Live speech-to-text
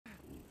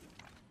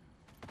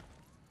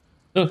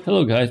So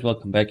hello guys,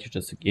 welcome back. You're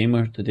just a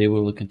gamer. Today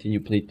we will continue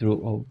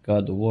playthrough of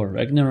God of War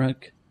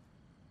Ragnarok.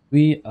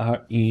 We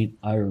are in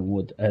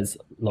Ironwood as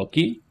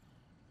Loki,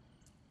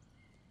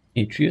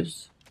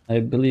 Atreus, I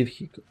believe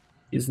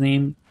his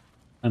name.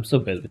 I'm so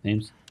bad with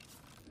names.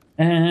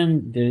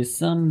 And there is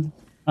some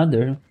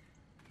other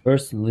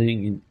person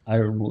living in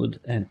Ironwood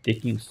and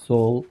taking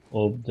soul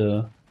of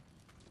the.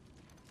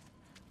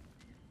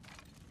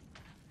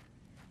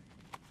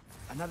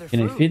 Another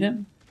Can I fruit. feed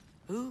him?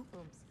 Who?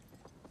 Ooms.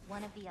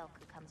 One of the elk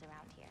who comes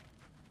around here.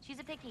 She's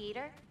a picky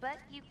eater, but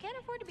you can't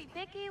afford to be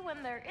picky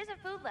when there isn't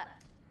food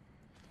left.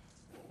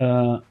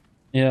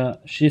 Yeah,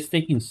 she's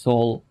taking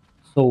souls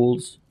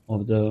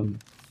of the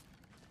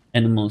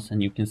animals,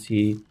 and you can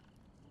see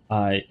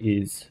eye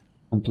is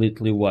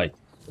completely white.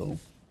 So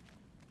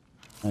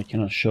I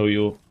cannot show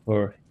you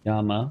her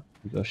Yama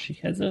because she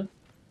has a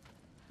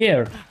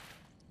hair.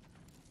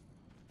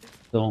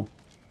 So Watch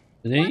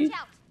today,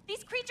 out!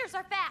 These creatures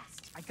are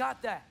fast! I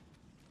got that.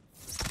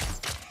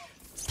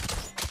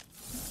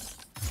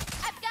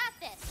 I've got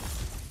this!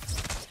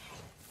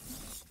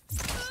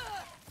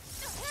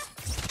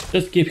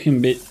 just keep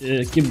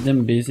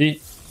them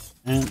busy,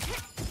 and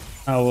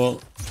I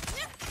will.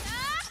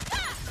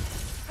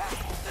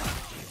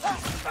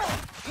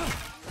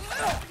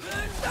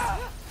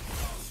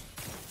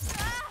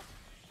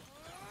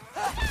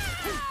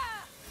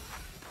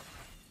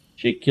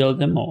 She killed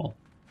them all.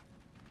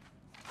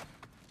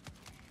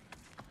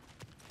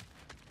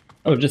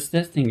 Oh, just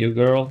testing you,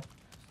 girl.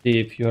 See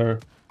if you're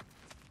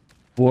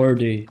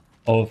worthy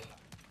of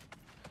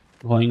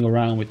going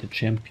around with the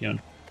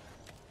champion.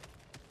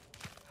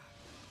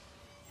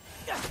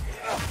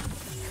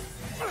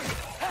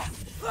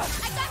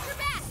 I got your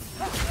back!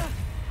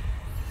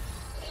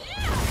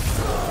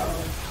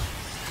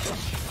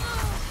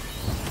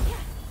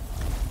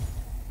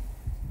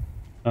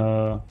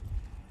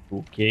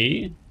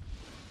 Okay.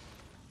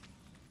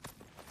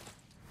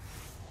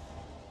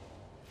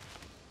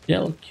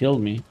 They'll kill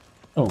me.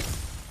 Oh.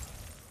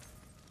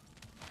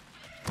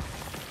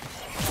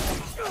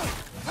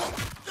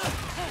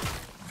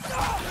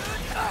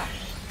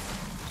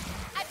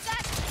 I've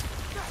got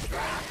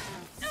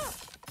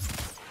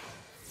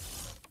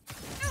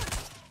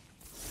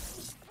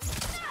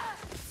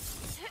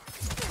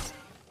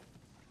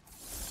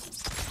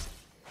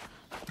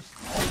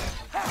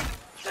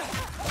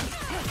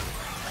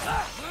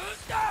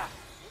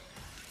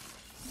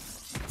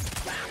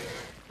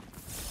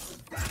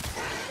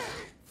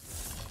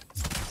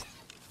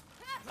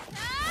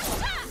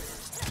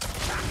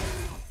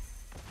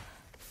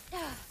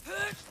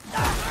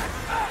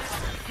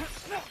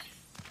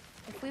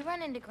If we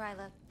run into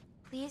Gryla,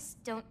 please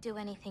don't do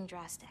anything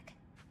drastic.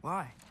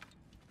 Why?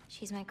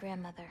 She's my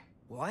grandmother.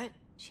 What?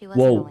 She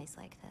wasn't Whoa. always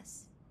like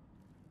this.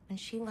 When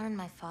she learned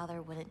my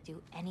father wouldn't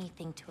do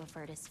anything to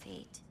avert his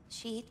fate,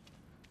 she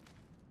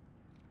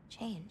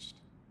changed.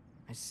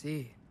 I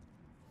see.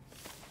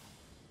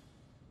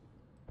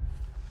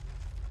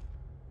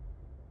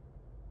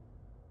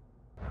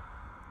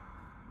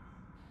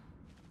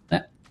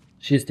 Ah,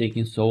 she's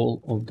taking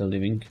soul of the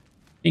living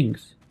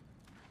things.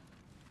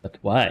 But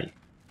why?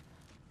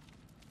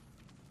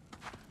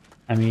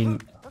 I mean,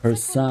 Looks her like we need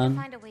to son.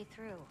 find a way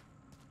through.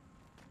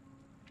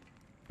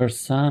 Her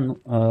son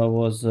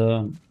was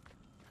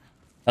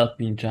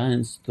helping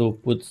giants to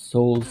put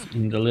souls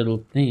in the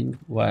little thing.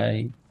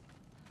 Why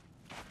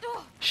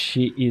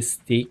she is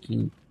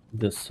taking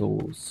the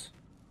souls?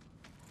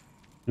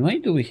 And why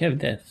do we have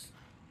this?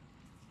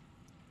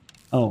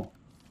 Oh,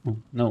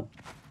 no.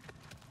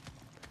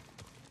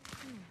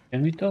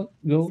 Can we talk?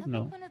 Go? Is that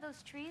No. like one of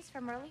those trees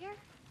from earlier?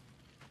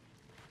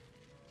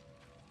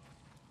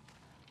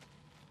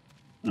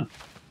 Huh.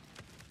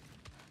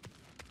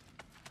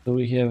 So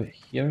we have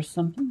here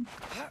something?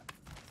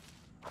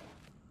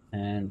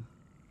 And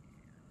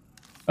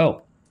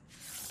oh,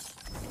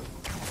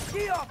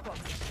 Get off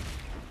of me!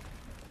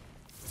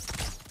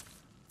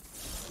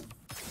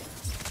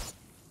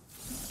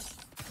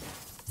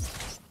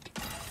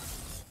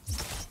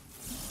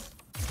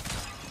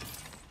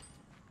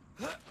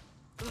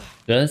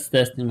 just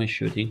testing my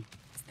shooting.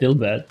 Still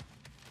bad.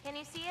 Can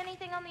you see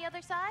anything on the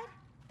other side?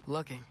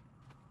 Looking.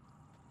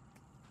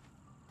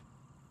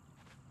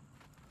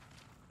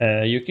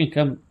 You can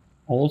come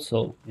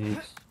also.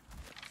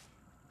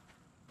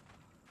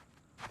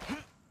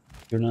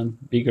 You're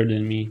not bigger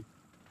than me.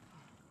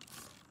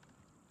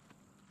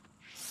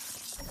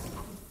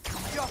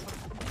 Get off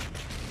of me!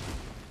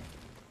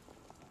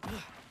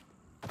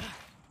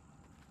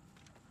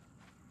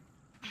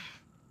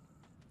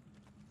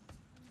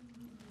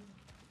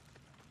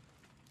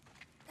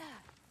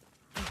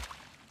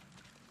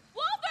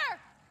 Wolver!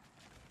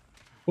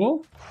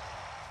 Oh,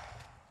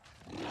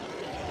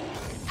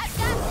 I've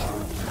got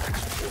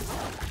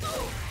this!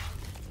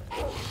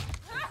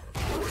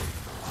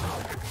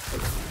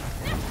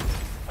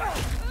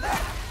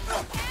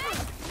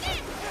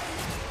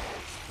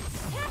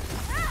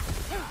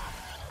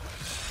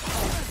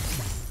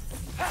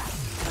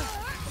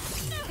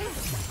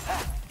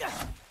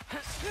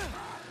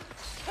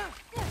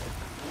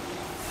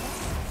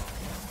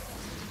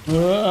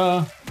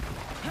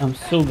 I'm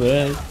so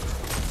bad.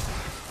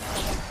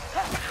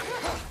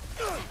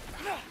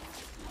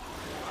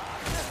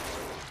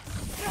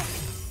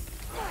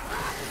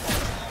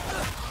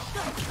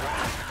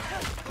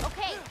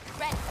 Okay,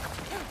 ready.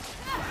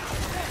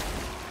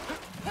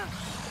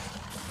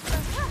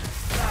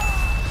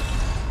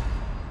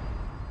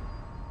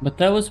 But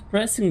I was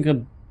pressing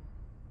a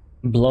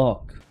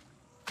block.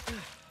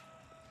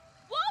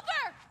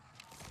 Wolver!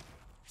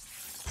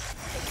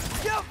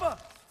 Yelpa!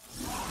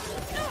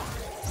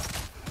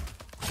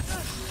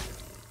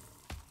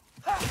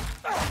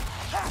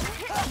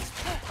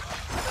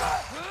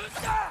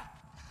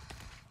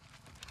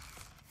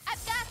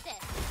 I've got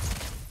this.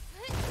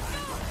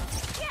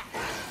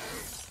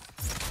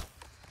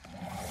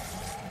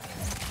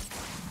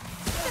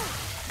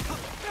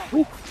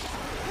 Ooh.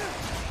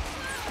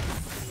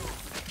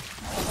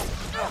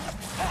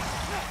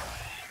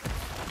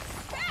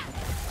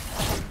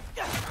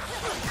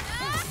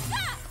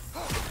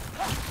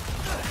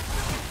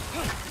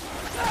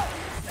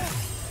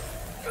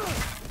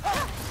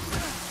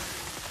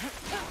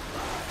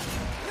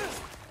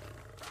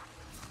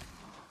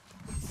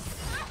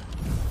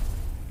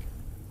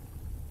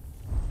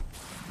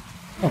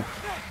 A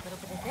little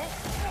bit of this,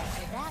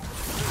 a little of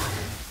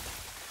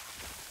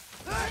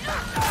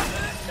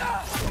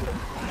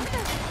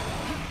that.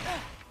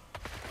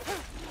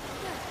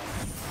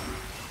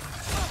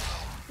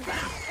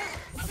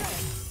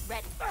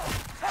 Ready.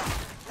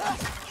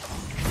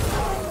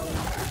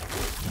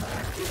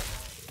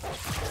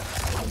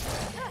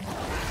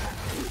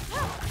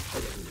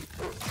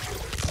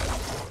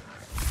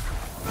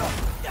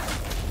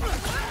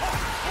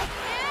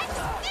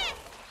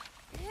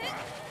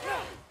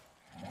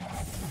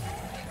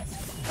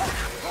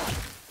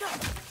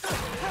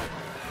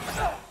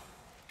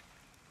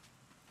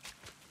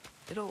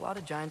 Did a lot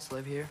of giants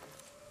live here?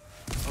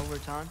 Over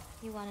time?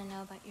 You want to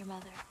know about your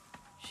mother?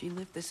 She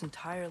lived this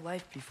entire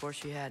life before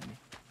she had me.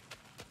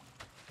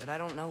 But I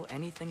don't know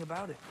anything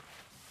about it.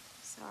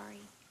 Sorry.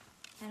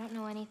 I don't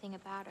know anything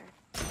about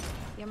her.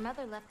 Your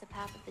mother left the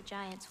path of the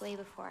giants way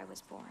before I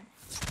was born.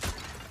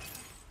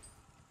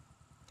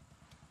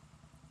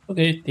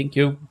 Okay, thank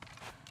you.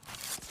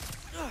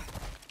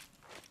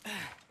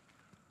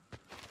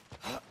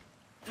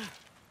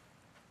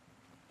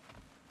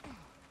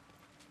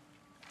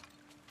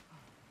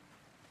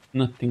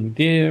 Nothing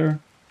there.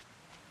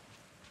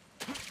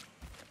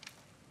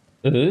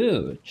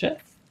 Oh,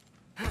 chest.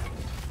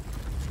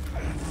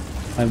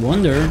 I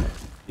wonder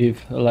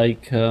if,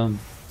 like,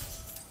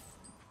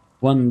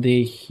 one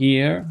day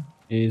here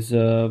is,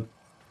 I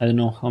don't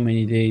know how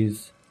many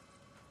days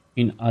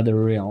in other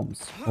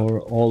realms, or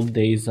all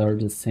days are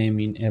the same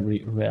in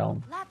every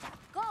realm. Laptop,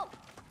 go!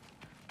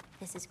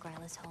 This is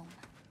Gryla's home.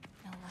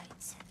 No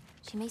lights.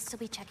 She may still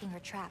be checking her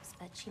traps,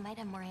 but she might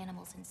have more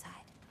animals inside.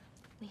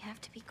 We have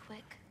to be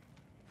quick.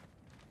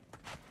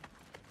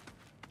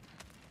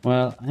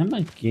 Well, I'm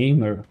a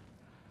gamer,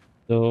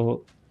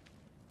 so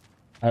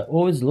I'm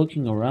always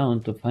looking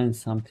around to find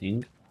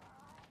something.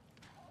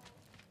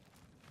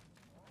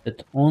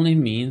 That only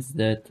means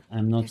that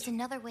I'm not. There's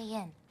another way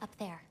in, up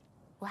there.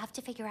 We'll have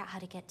to figure out how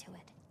to get to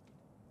it.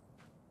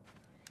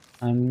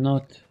 I'm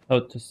not, how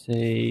to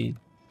say,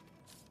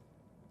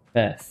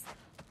 fast.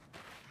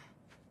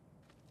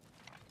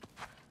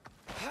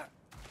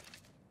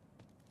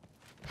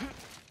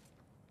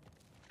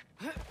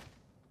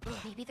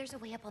 Maybe there's a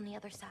way up on the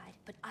other side,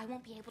 but I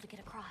won't be able to get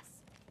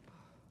across.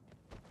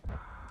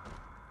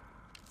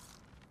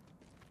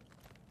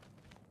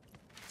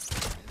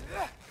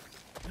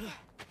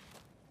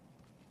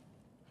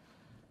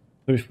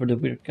 Sorry for the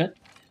weird cut.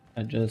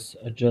 I just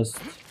adjust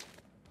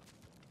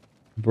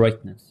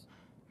brightness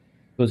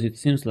because it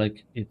seems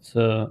like it's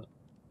oh,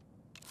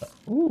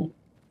 you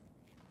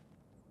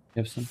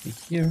have something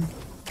here.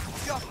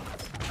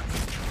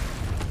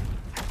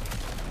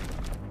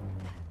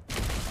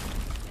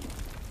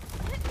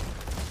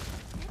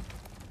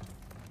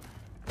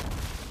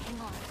 Hang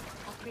on,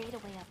 I'll create a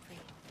way up for you.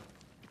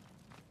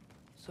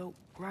 So,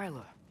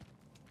 Gryla,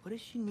 what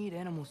does she need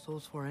animal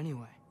souls for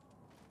anyway?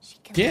 She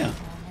can Yeah.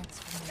 live moments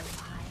when their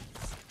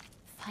lives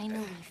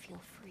finally feel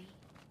free.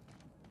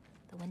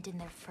 The wind in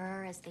their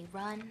fur as they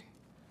run,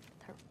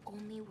 their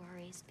only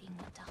worries being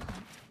what to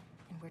hunt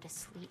and where to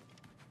sleep.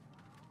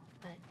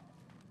 But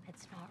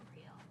it's not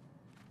real.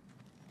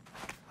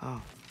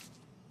 Oh,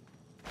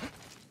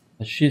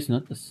 But she's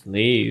not a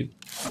slave.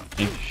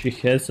 If she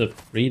has a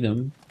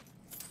freedom.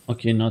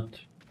 Okay, not.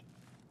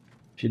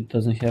 She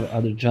doesn't have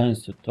other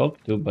giants to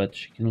talk to, but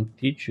she can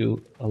teach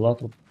you a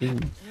lot of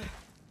things.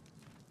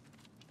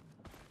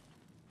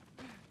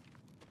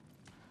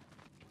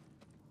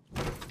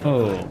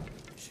 Oh,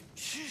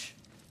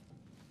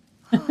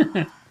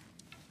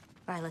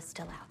 Ryla's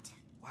still out.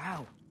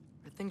 wow.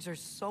 The things are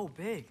so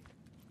big.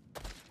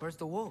 Where's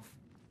the wolf?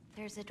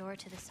 There's a door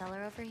to the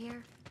cellar over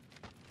here.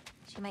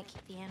 She might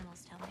keep the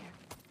animals down there.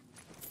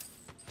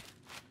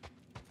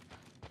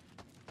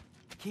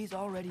 The key's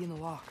already in the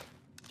lock.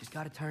 Just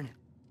gotta turn it.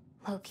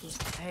 Loki.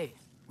 Hey,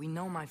 we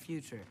know my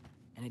future,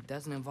 and it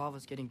doesn't involve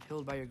us getting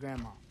killed by your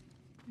grandma.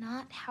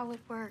 not how it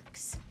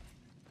works.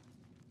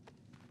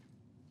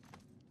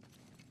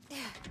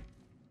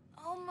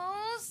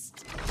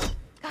 Almost.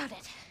 Got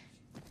it.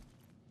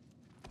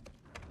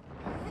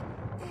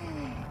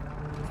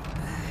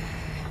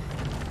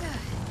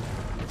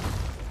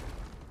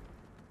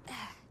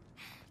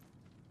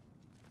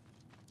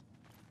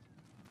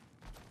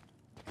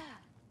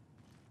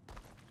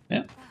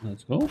 Yeah,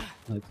 let's go.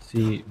 Let's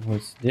see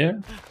what's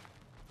there.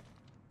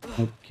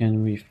 What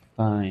can we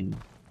find?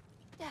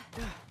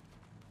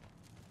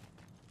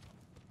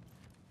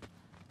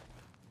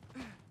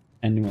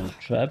 Animal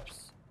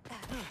traps.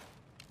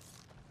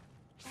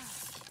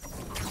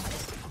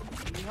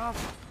 Up.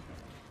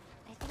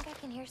 I think I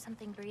can hear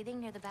something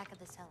breathing near the back of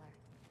the cellar.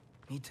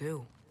 Me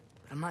too.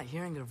 But I'm not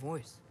hearing their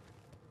voice.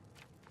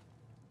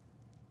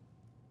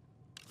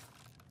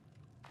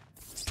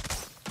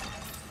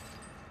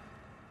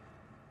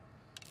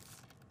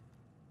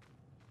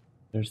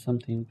 There's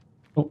something.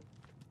 Oh.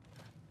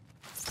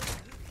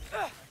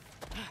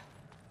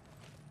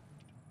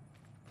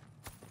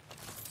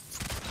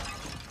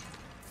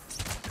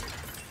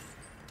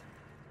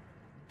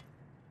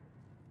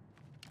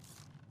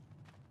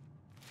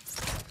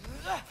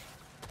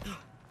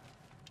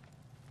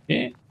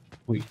 Okay,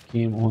 we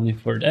came only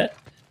for that.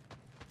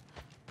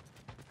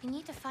 We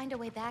need to find a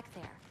way back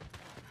there.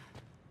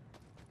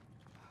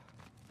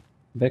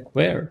 Back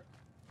where?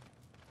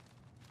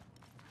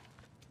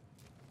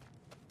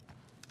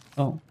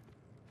 Oh.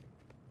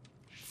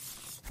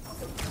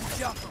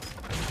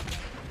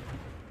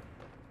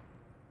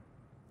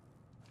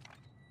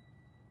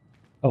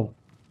 Oh.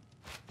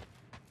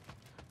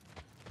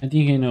 I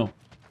think I know.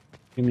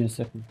 Give me a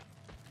second.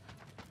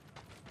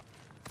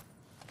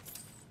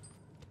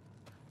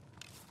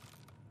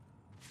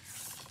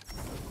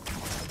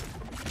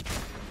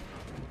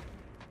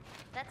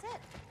 That's it.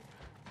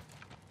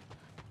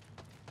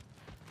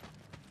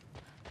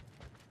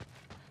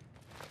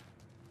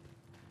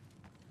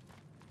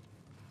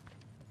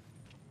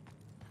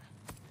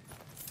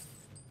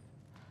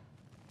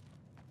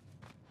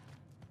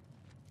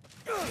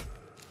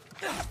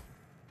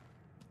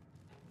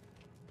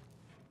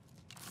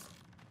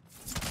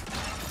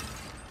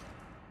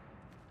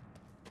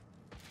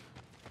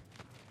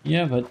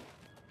 Yeah, but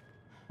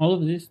all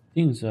of these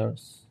things are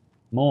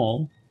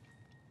small.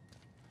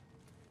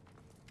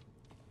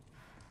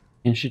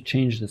 Can she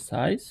change the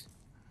size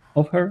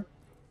of her?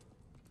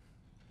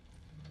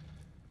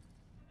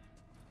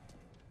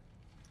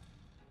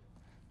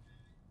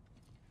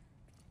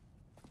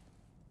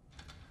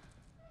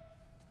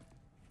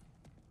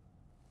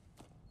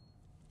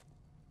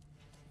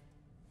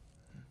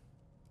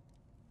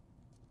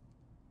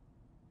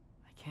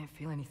 I can't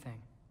feel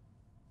anything.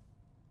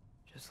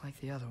 Just like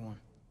the other one.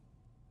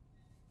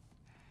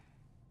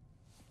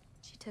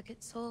 She took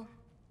its soul.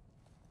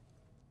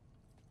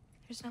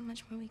 There's not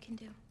much more we can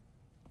do.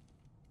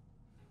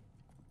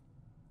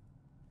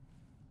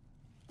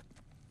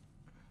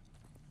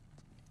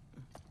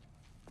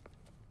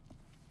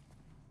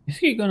 Is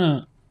he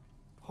gonna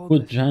Hold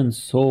put this.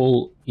 Jan's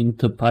soul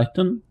into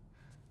Python?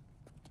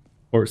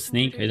 Or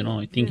Snake? I don't know.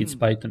 I think it's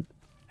Didn't Python.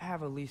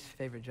 have a least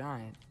favorite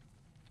giant.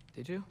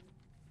 Did you?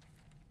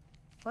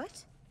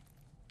 What?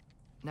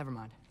 Never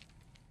mind.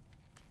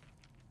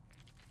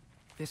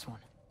 This one.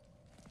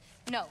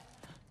 No.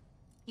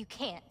 You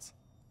can't.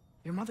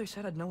 Your mother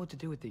said I'd know what to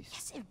do with these.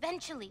 Yes,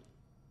 eventually.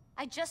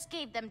 I just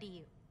gave them to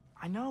you.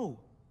 I know.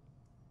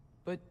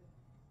 But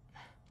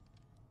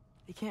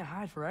they can't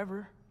hide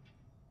forever.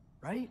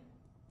 Right?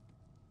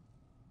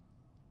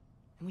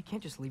 And we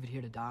can't just leave it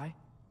here to die.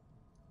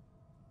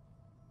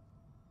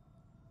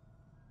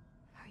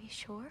 Are you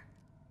sure?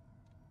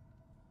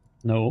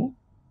 No?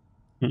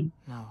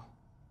 No.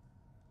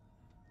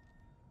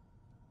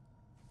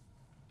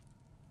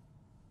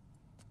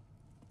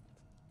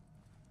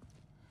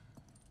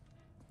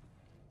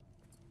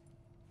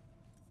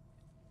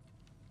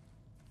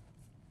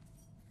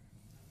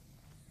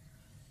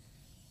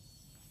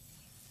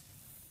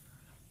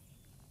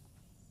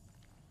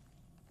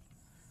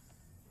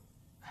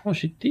 Oh,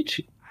 she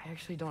teach. I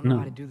actually don't know No.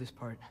 how to do this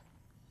part.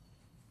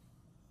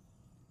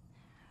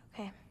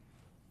 Okay.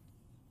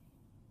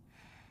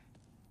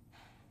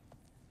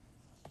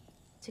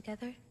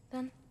 Together,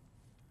 then?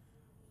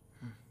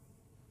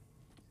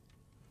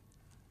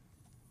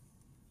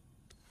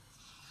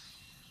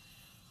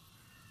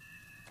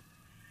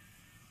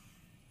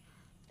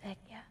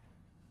 Vecchia.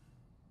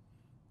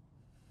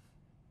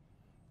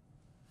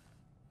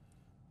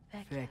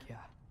 Vecchia. Heck yeah.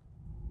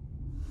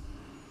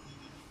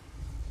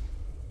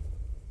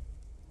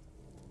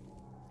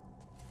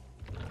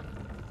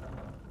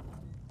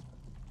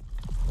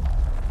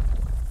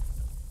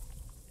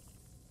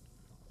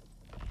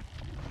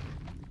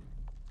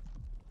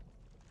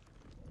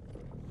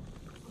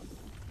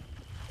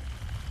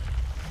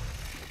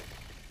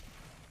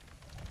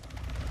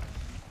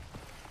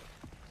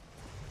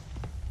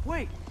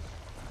 Wait!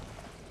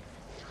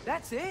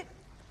 That's it?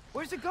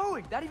 Where's it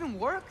going? That even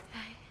work?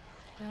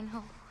 I don't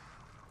know.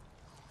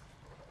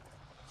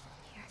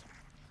 Here.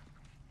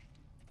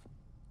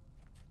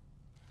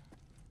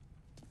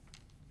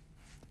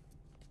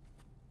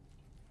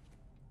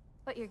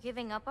 But you're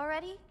giving up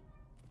already?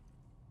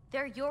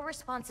 They're your It's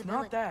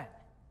responsibility. not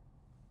that.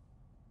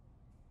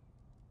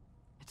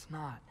 It's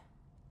not.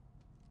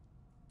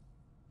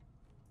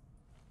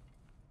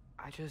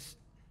 I just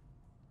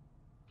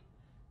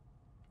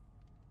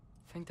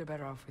think they're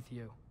better off with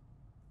you.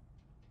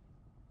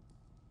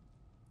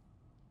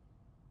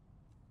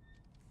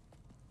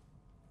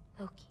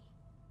 Loki.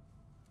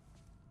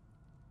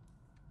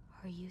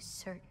 Are you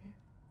certain?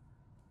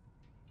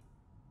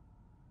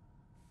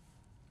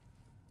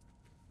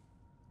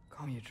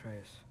 Call me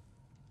Atreus.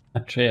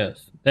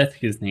 Atreus, that's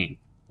his name.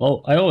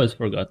 Oh, I always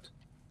forgot.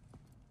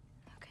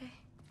 Okay.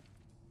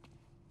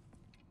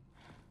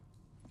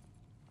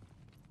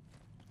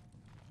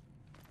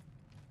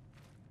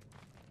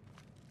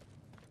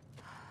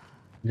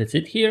 That's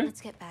it here?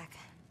 Let's get back.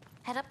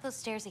 Head up those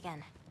stairs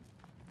again.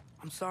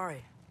 I'm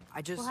sorry.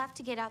 I just... We'll have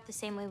to get out the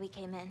same way we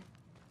came in.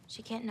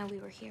 She can't know we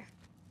were here.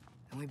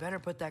 And we better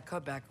put that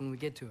cut back when we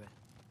get to it.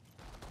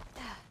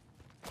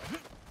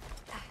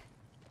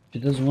 She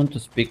doesn't want to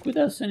speak with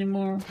us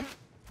anymore?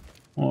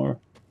 Or...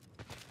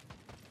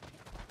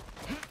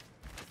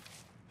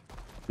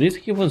 At least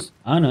he was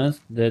honest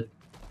that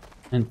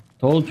and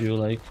told you,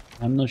 like,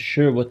 I'm not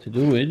sure what to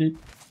do with it.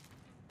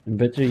 And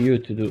better you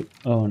to do...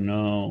 Oh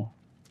no.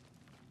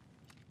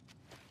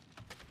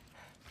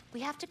 We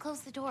have to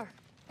close the door.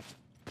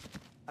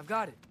 I've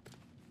got it.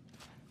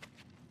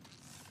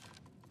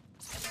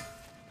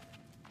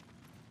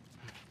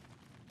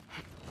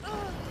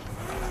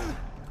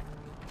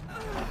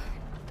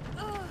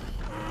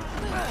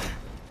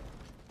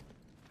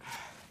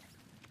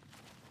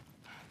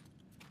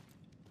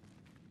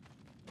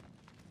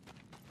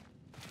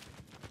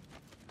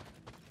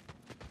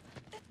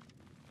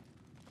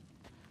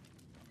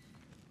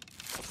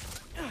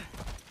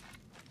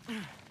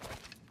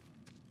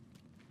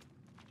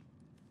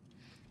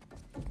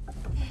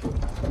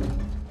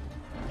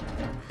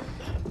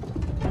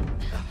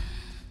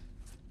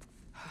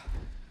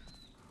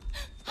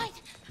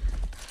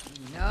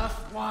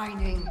 Enough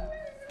whining.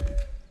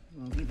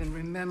 Won't even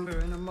remember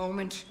in a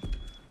moment.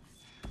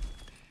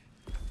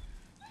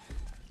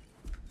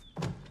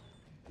 We're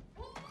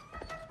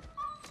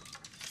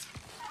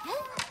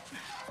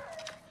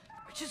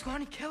just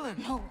going to kill him.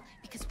 No,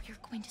 because we are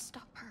going to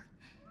stop her.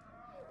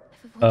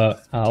 I've avoided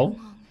this for how? too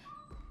long.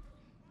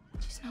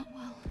 She's not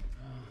well.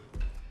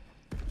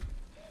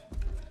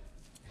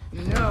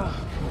 You know,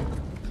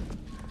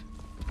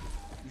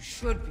 you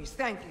should be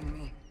thanking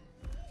me.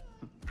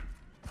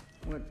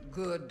 What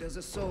good does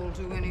a soul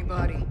do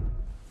anybody?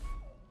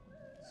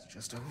 It's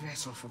just a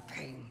vessel for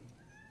pain.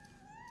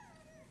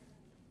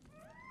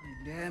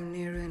 I damn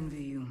near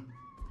envy you.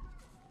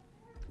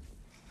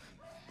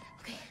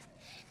 Okay,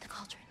 the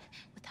cauldron.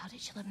 Without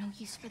it, she'll have no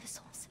use for the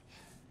souls.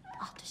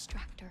 I'll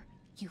distract her.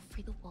 You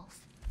free the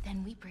wolf.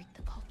 Then we break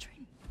the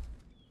cauldron.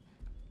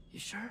 You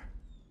sure?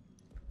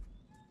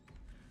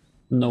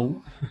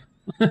 No.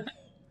 But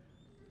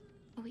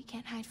we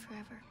can't hide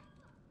forever.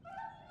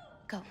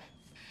 Go.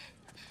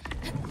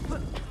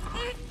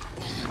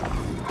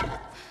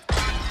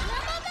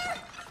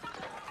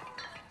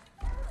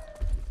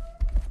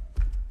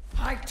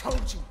 I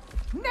told you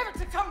never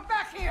to come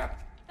back here!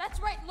 That's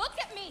right, look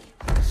at me!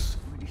 So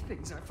many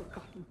things I've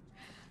forgotten.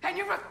 And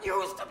you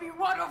refuse to be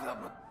one of them!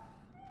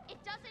 It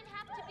doesn't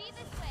have to be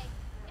this way.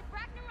 If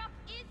Ragnarok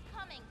is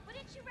coming,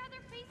 wouldn't you rather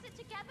face it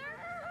together?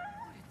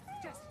 What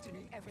did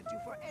destiny ever do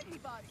for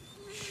anybody?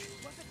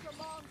 Was it your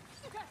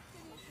mom's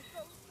destiny to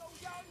go so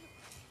young?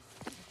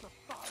 Was it your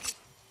father's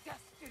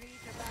destiny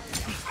to marry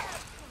an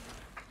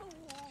absolute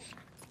fool?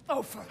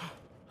 Ofer!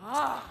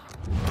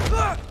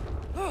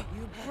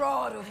 You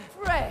brought of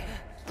Freya!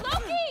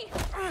 Loki!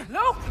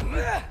 Loki!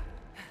 Let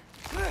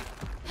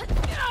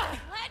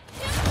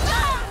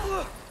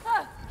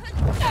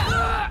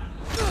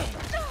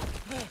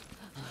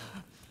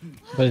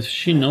But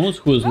she knows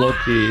who's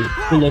Loki,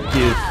 who Loki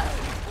is.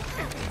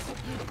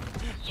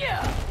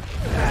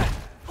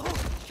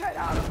 Get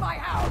out of my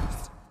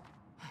house!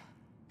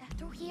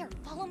 Through here,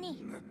 follow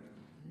me.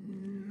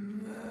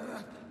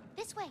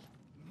 This way.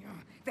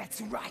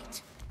 That's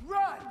right.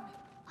 Run!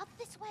 Up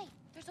this way.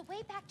 There's a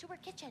way back to her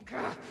kitchen.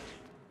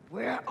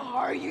 Where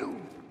are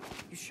you?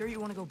 You sure you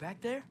want to go back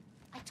there?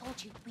 I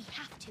told you, we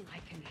have to. I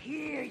can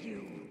hear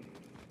you.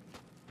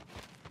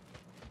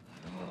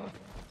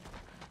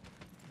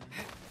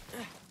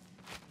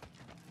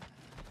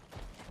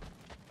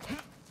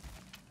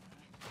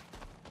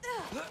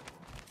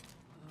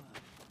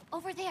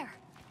 Over there.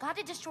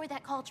 Gotta destroy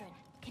that cauldron.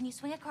 Can you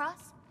swing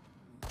across?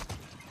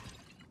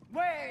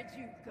 Where'd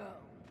you go?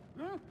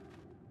 Hmm?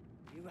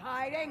 You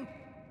hiding? You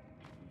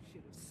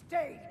should have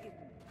stayed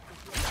hidden.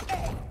 With your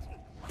egg.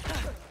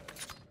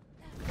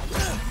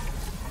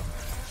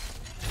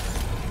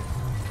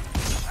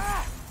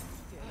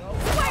 Get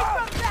away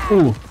from that!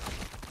 Ooh.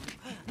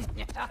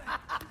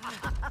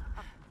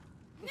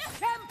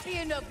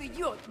 Champion of the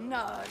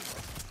Jotnar,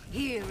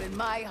 here in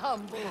my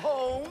humble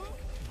home.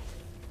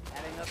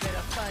 Having a bit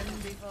of fun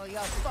before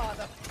your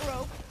father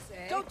croaks,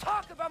 eh? Don't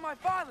talk about my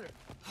father!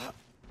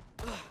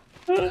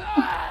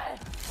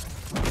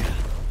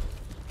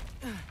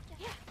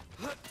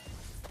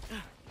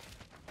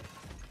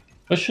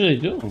 What should I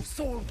do?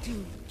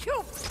 Salty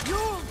Cube,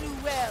 you'll do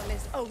well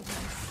as Odin's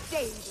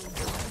stable.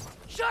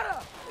 Shut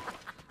up!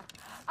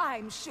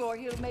 I'm sure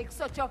he'll make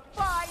such a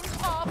fine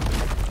pop,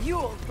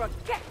 you'll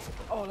forget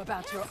all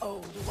about your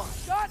old one.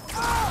 Shut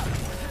up!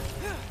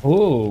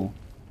 Oh.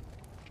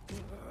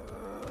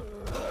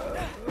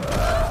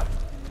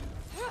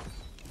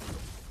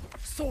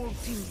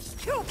 Salty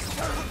Cube!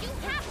 You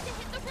have to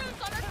hit the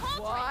runes on her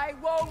cauldron! Why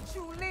won't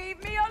you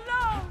leave me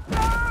alone,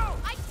 girl?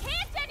 I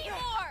can't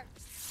anymore!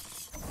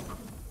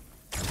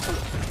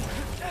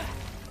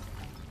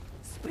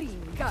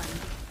 Spring gun,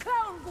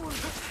 clown bull.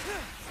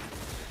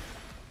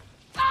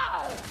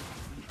 Ah!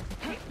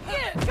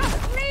 Just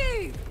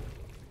leave!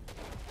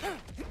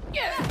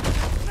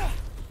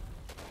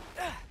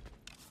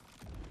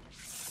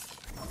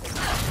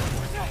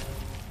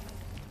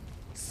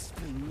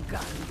 Spring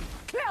gun,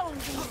 clown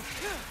bull.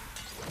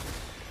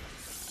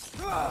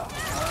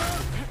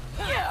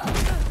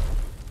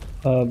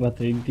 But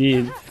I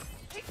did.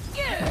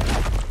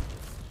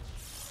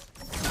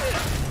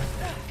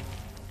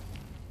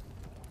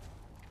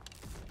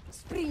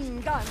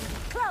 Spring gun,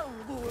 clown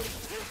bull.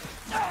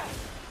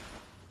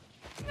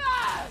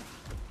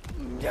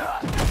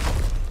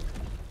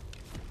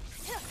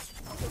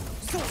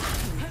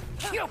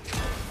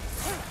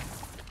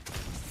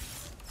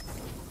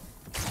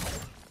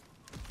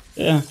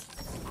 Yeah.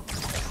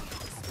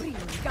 Spring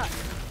gun,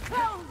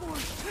 clown bull.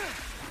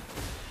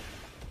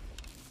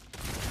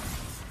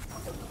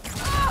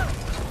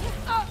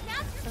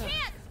 Now's your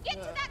chance! Get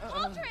to that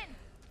cauldron!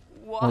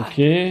 Why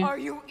Okay. are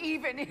you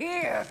even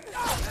here?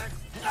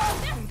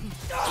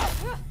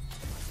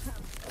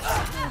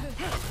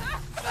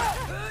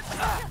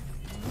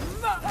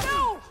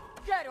 No!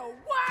 Get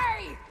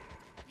away!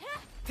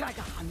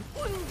 Dragahan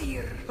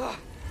Undir!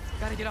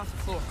 Gotta get off the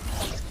floor.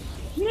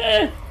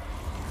 Yeah.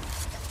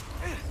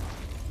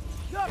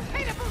 You're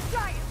pitiful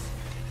giants!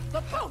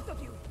 The both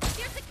of you!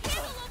 There's a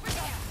candle over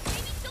there!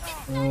 Maybe she'll get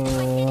stunned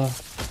like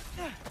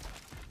it.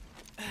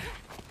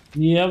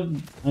 Yep.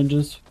 I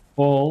just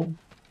fall.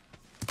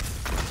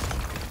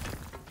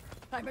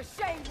 I'm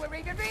ashamed we're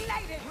even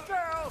related,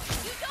 girl!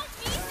 You don't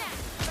mean that!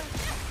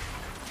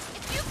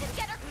 If you can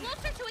get her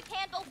closer to a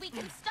candle, we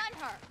can stun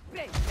her!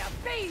 Bella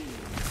Bee!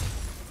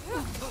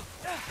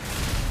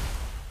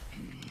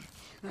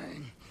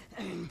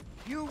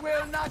 You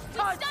will not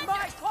touch Stun my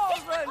her! Hit the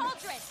cauldron!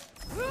 cauldron!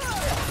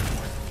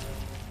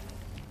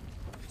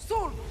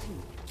 Sword!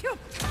 Cube!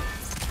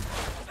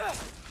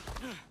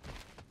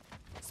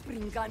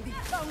 Spring gun the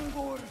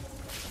Kangur!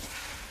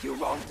 You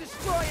won't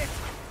destroy it!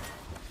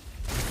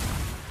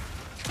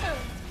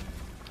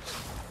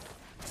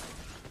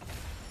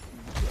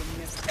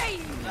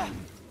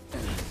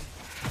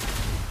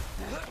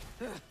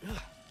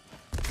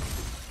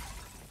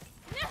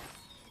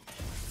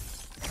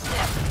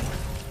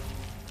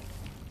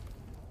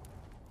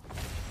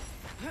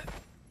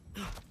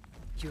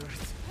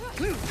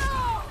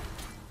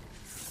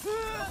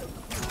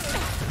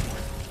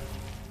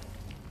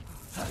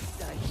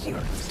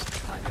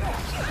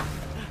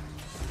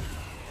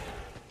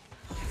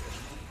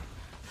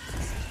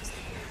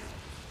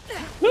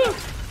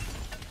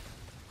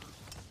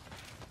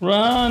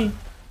 Run!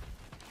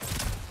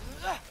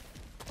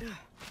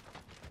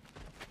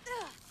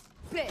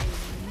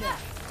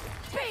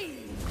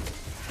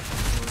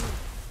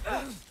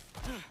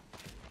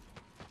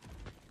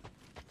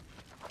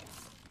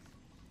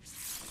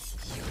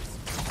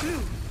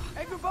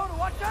 Hey, Kubota,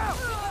 watch out!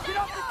 Get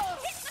off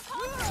Hit the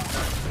cauldron!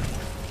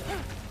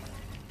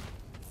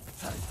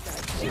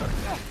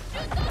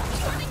 Shoot those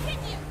before they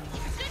hit you!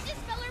 It should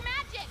dispel her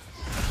magic!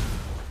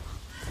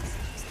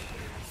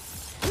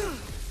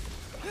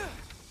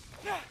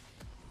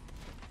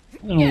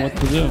 I don't know what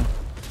to do.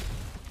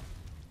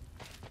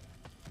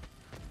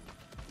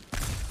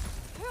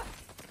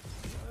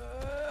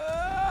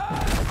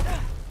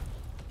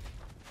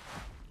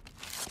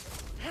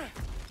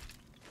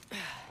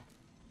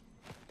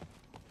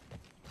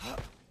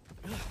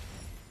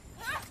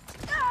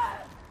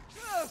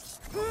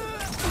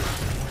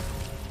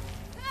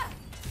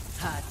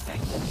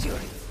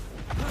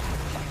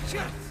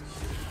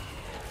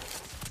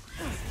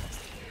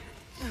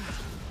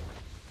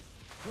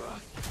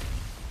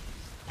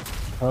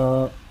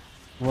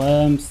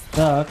 Well, I'm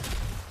stuck.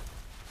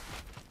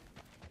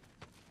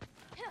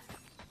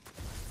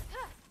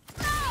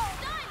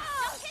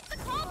 Hit the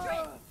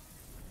cauldron!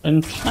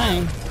 I'm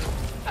trying.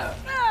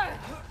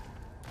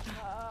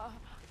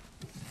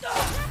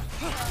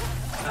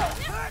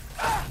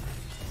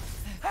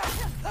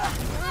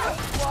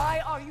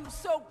 Why are you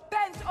so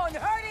bent on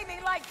hurting me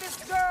like this,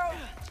 girl?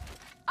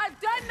 I've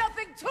done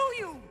nothing to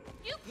you!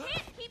 You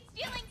can't keep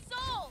stealing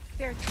souls!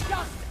 They're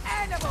just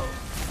animals!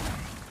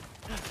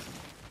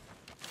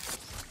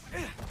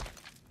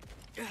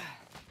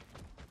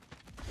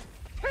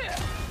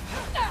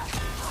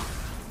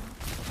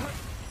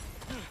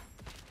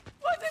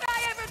 What did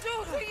I ever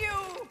do to you?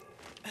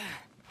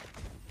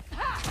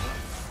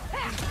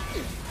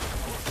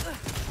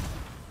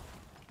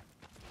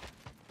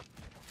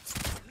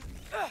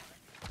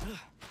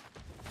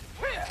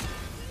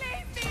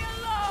 Leave me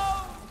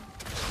alone!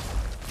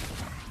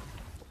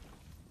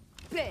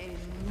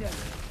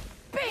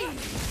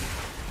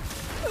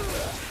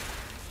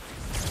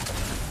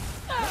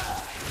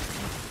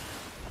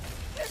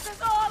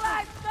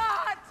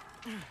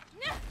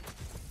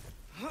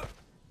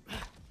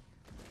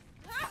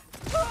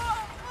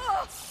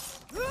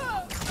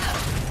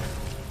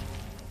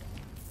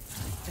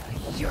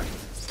 You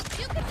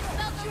can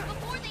dispel those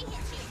before they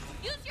hit you.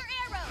 Use your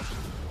arrows.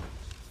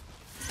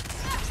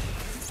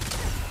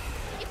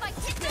 If I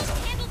hit those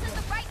candles at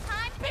the right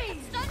time, I can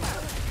stun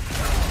her.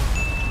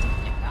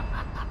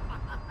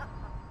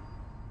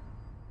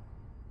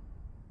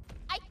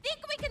 I think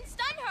we can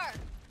stun her.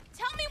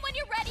 Tell me when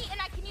you're ready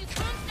and I can use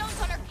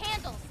moonstones on her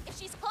candles. If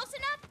she's close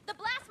enough, the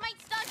blast might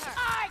stun her.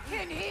 I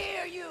can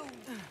hear you!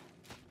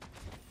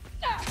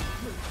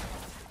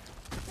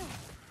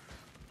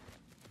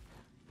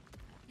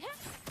 We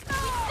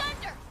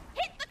stunned her.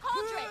 Hit the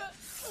cauldron.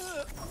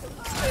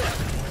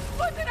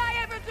 What did I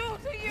ever do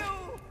to you?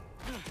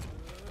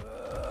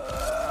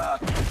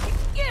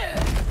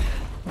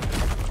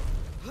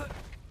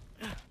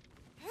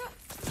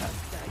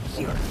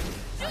 Shoot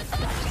those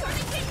before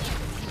they hit you.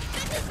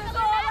 This is That's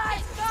all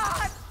I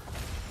got!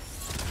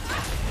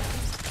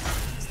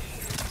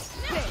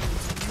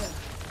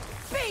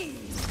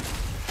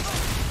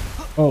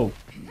 Oh,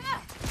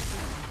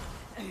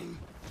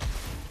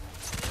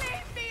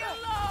 Leave me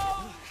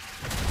alone!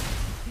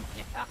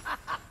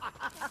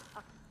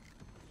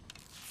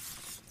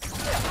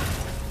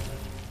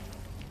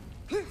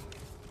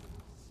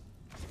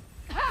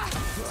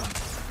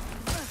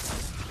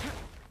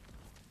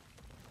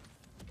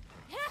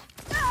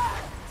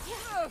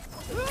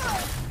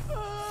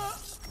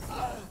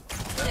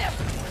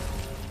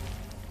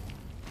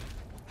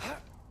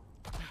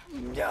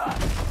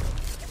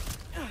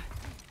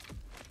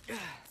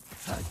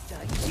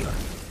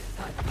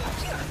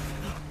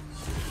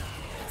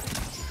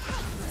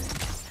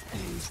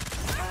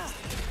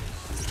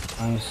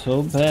 I'm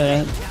so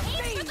bad.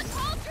 Aim for the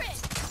cauldron.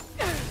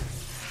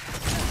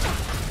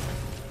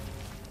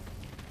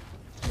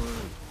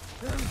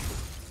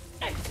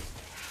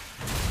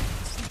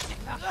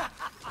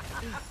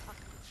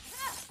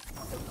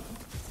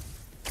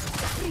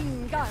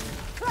 Ringan! Done.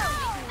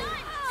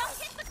 Now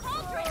hit the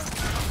cauldron.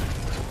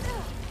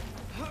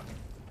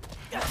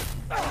 No!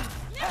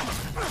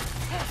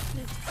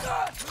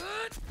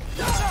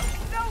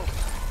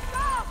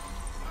 Stop!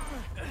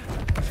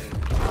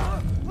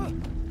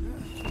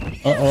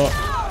 Uh-oh.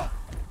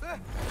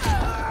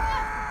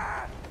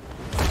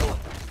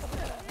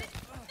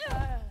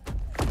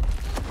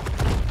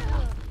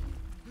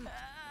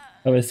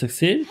 Have I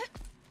succeed?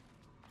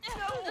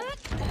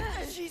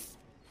 She's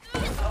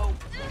so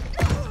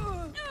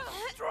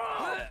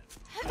strong!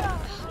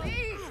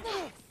 Please!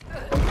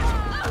 No!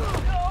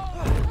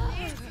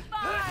 It's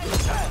fine!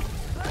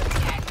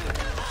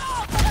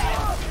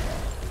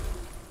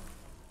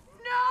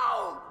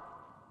 No!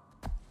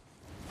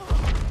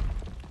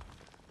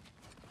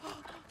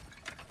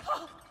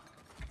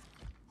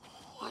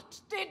 What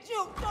did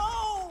you do?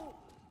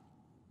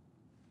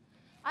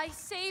 I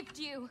saved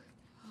you.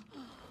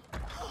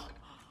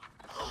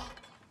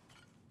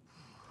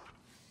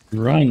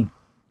 Run.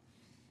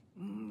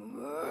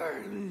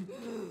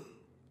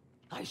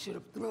 I should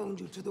have thrown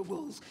you to the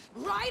wolves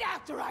right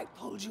after I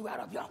pulled you out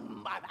of your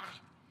mother.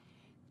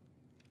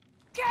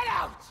 Get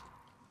out!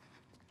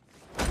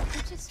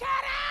 Just Get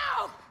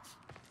out!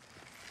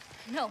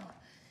 no.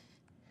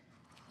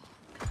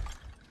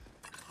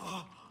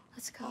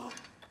 Let's go.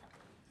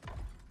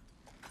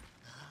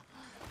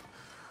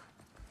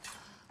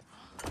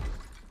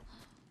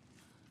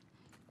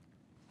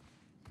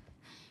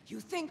 You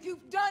think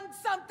you've done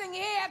something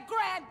here,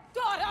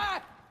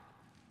 granddaughter?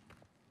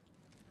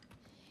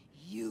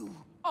 You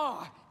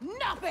are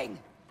nothing!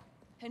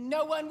 And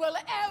no one will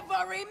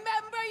ever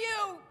remember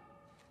you!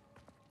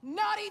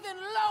 Not even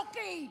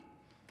Loki!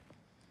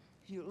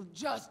 You'll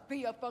just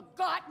be a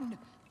forgotten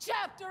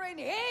chapter in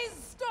his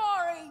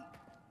story!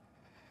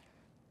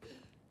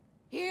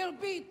 He'll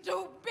be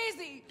too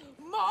busy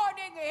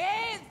mourning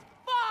his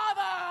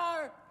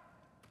father!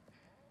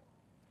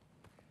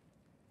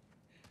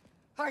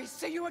 I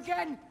see you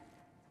again!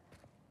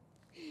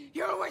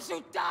 You'll wish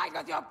you died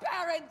with your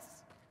parents!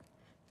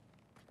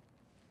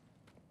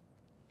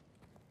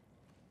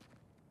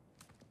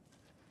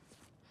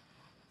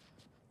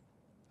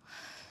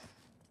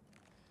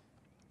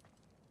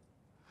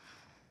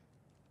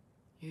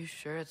 You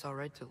sure it's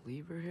alright to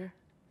leave her here?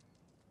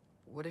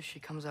 What if she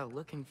comes out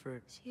looking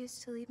for... She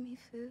used to leave me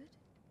food.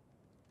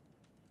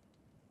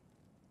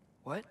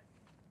 What?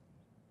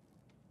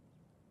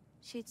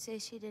 She'd say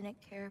she didn't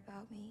care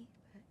about me,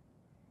 but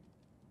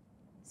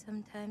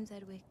sometimes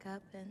I'd wake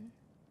up and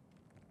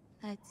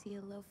I'd see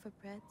a loaf of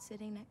bread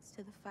sitting next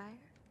to the fire.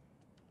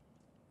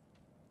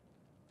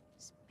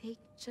 Just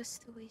baked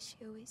just the way she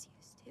always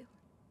used to.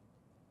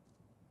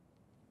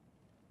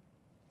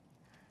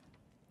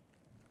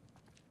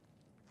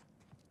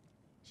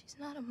 She's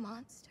not a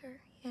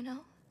monster, you know?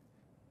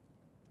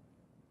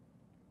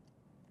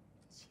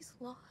 She's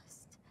lost.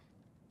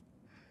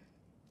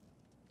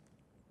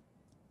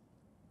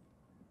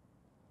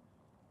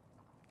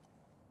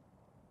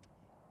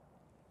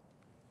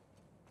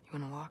 You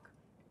wanna walk?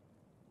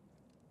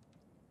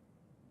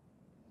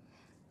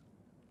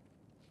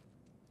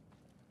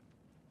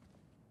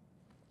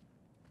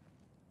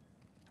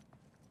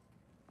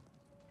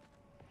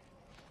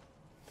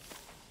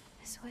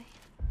 This way.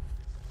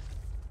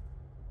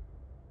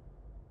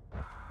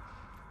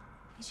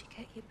 We should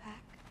get you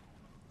back.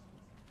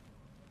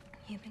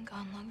 You've been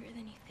gone longer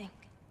than you think.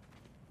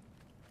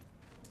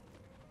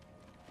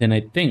 Then I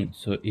think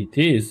so. It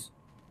is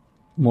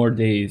more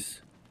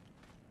days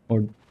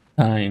or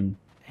time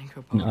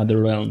Anchor in bar. other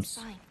It's realms.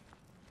 fine.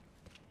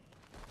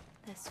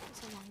 This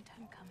was a long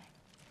time coming.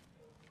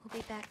 We'll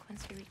be back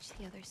once we reach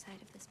the other side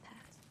of this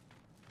pass.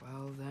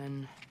 Well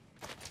then,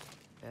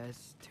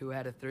 that's 2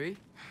 out of 3.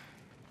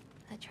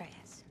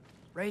 Atreus,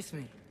 Race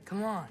me.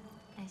 Come on.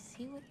 I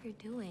see what you're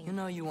doing. You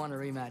know you want a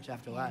rematch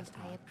after and last I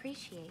time.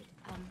 appreciate.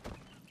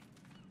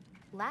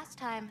 Last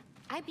time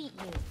I beat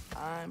you.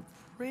 I'm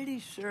pretty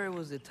sure it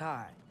was a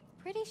tie.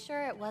 Pretty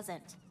sure it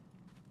wasn't.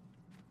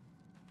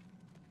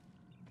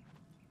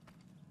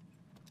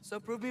 So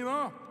prove me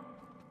wrong.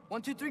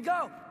 1, 2, 3,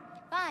 go!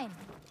 Fine.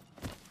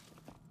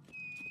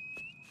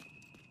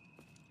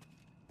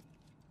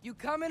 You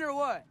coming or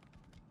what?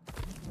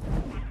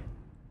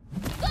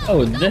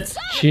 Oh, that's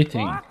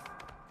cheating. What?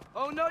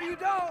 Oh no, you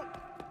don't!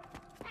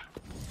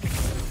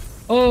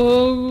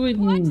 Oh,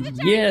 Watch the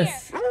turn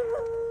yes. here.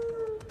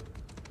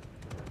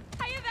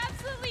 I have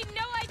absolutely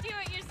no idea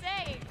what you're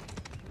saying.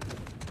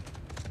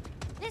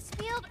 This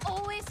field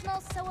always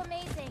smells so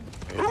amazing.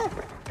 I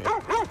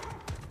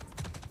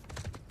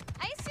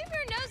assume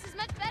your nose is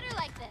much better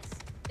like this.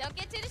 Don't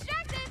get too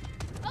distracted.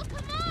 Oh,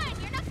 come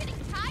on. You're not getting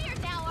tired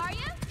now, are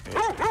you?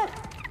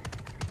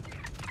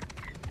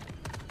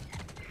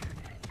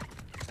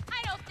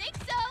 I don't think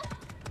so.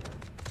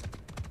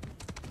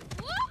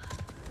 Whoop!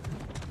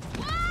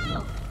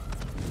 Whoa!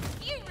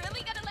 You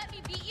really gonna let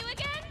me beat you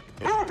again?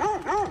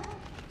 Whoa!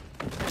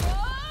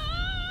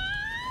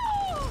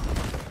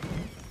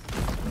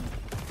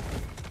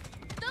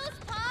 Those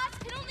paws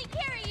can only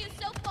carry you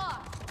so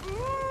far.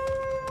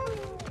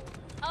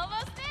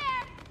 Almost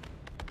there.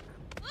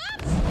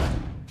 Whoops!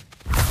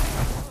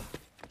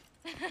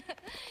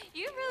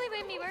 You really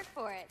made me work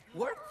for it.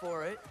 Work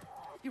for it?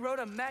 You rode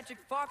a magic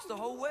fox the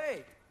whole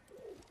way.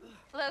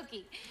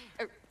 Loki.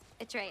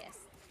 Atreus.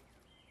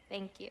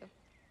 Thank you.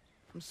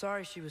 I'm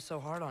sorry she was so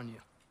hard on you.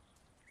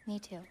 Me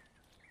too.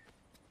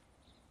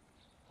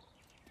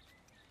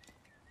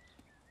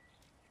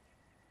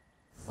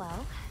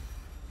 Well,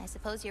 I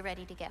suppose you're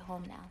ready to get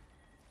home now.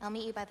 I'll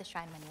meet you by the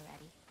shrine when you're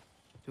ready.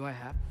 Do I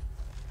have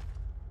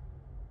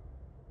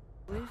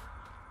to leave?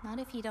 Not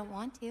if you don't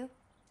want to.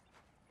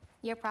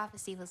 Your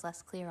prophecy was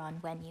less clear on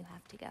when you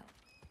have to go.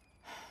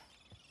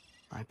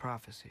 My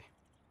prophecy.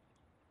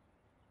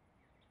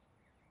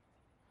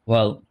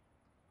 Well,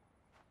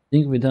 I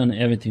think we've done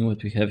everything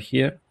what we have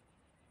here.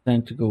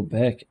 Time to go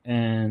back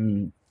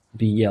and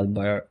be yelled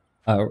by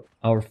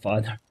our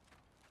father.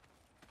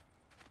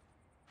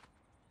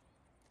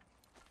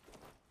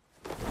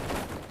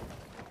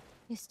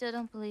 You still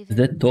don't believe Is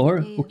it, that Thor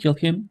do who you? killed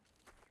him?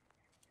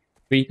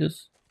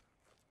 Kratos?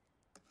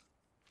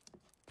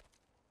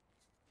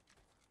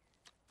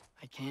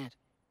 I can't.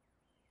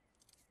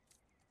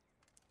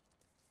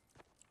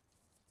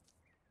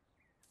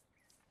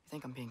 You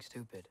think I'm being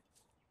stupid?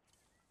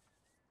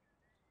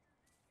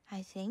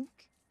 I think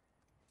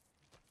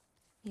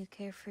you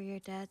care for your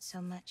dad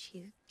so much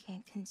you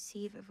can't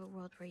conceive of a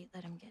world where you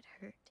let him get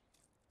hurt.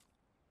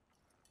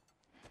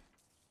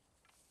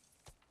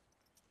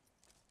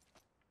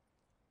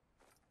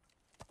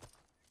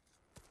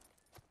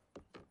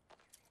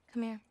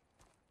 Come here.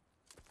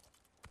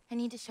 I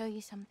need to show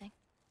you something.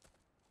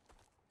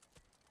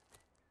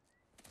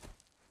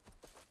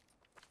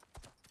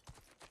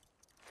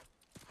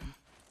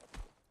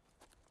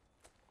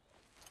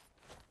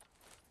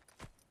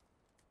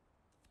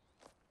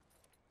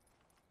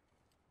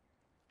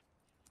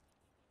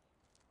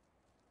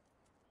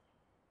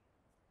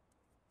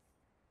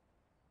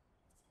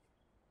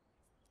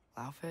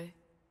 Alfheim?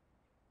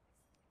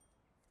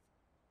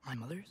 My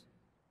mother's?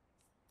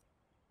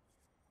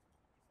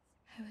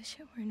 I wish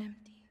it weren't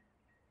empty,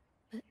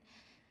 but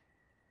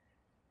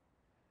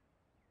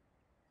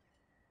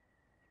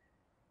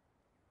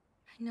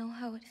I know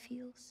how it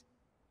feels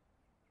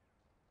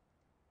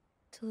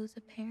to lose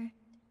a parent,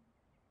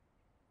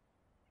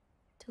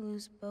 to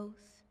lose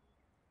both.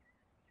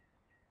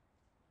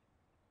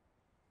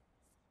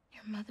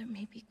 Your mother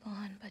may be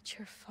gone, but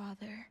your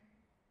father,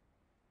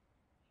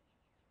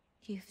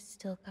 you've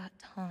still got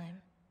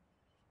time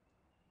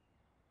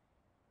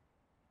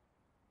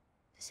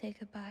to say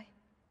goodbye.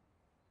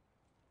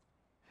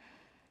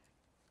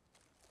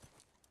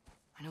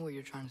 I know what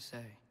you're trying to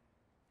say.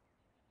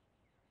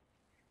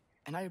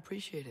 And I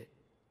appreciate it.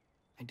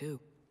 I do.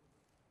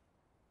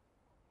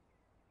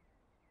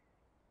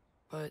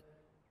 But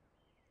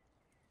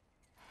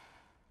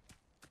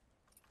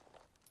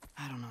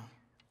I don't know.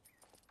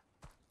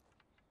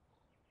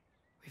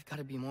 We've got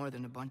to be more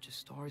than a bunch of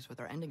stories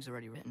with our endings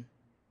already written.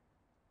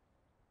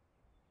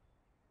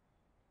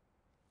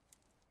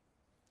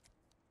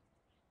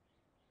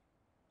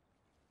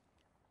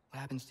 What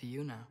happens to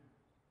you now?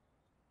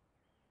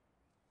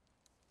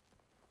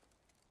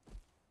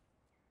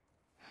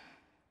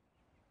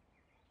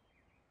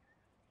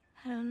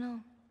 I don't know.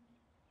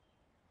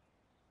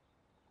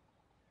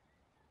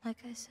 Like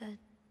I said,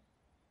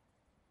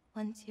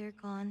 once you're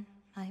gone,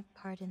 my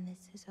part in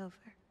this is over.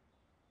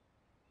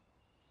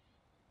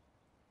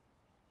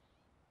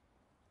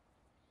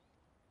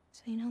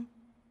 So, you know,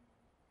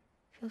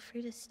 feel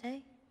free to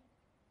stay.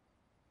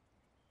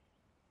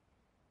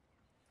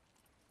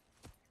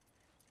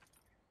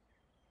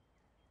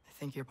 I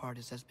think your part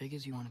is as big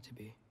as you want it to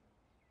be.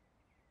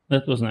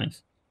 That was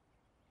nice.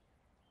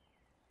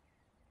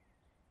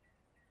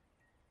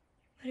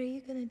 What are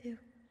you gonna do?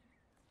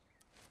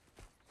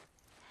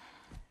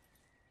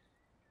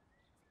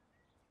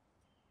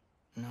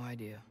 No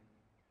idea.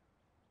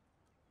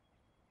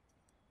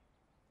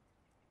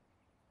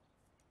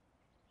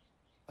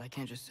 But I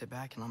can't just sit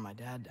back and let my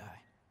dad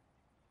die.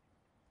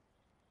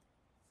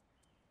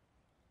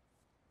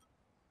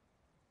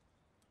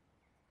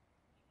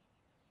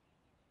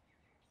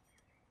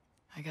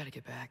 I gotta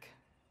get back.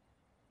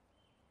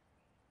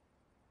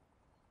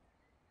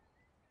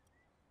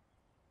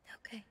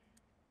 Okay.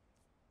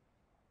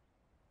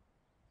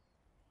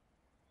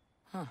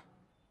 Huh.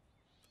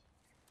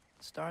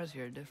 Stars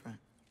here are different.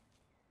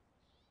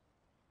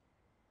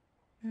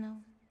 No.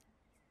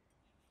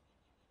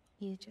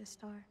 You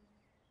just are.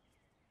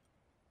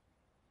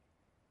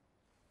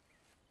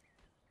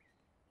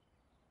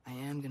 I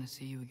am gonna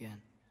see you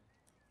again.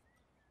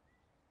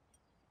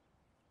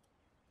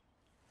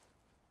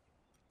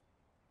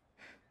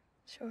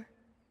 Sure.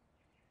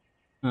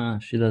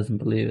 She doesn't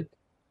believe it.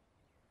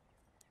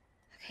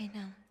 Okay,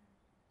 now.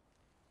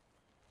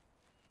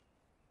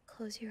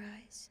 Close your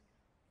eyes.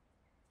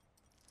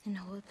 And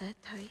hold that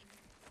tight.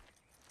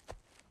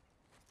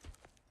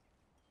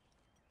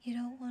 You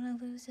don't want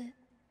to lose it.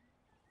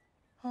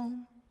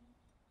 Home.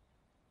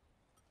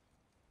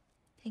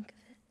 Think of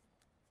it.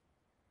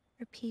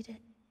 Repeat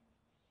it.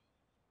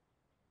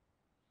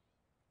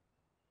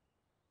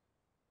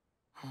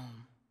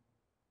 Home.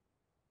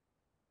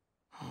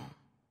 Home.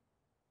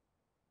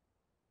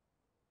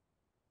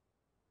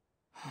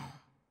 Home.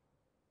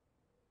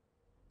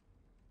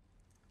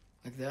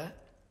 Like that?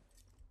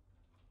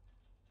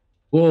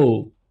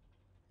 Whoa!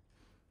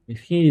 Is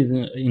he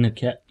in a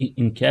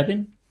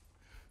cabin?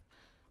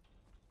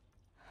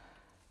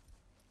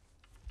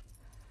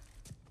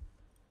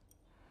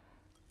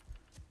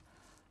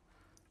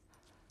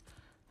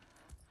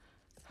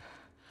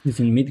 He's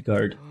in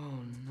Midgard. Oh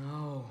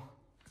no.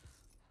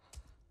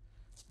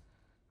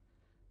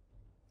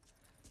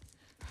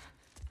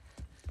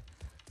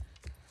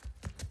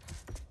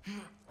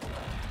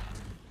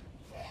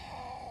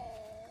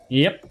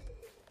 Yep.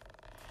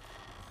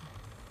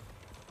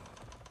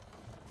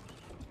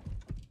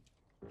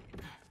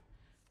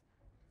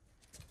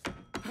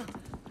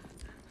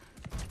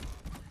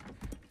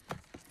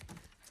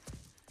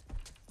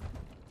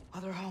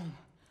 Other home.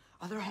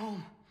 Other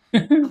home.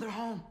 Other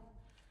home.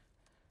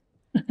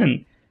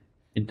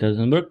 It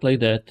doesn't work like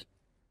that.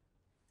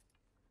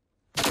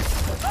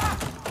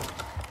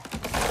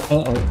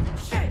 Uh-oh.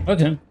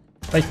 Okay.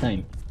 Fight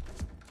time.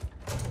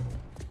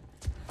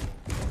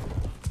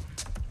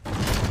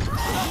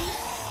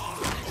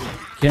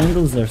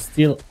 Candles are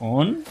still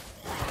on.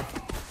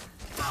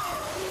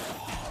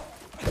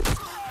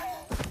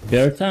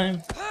 Bear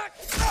time.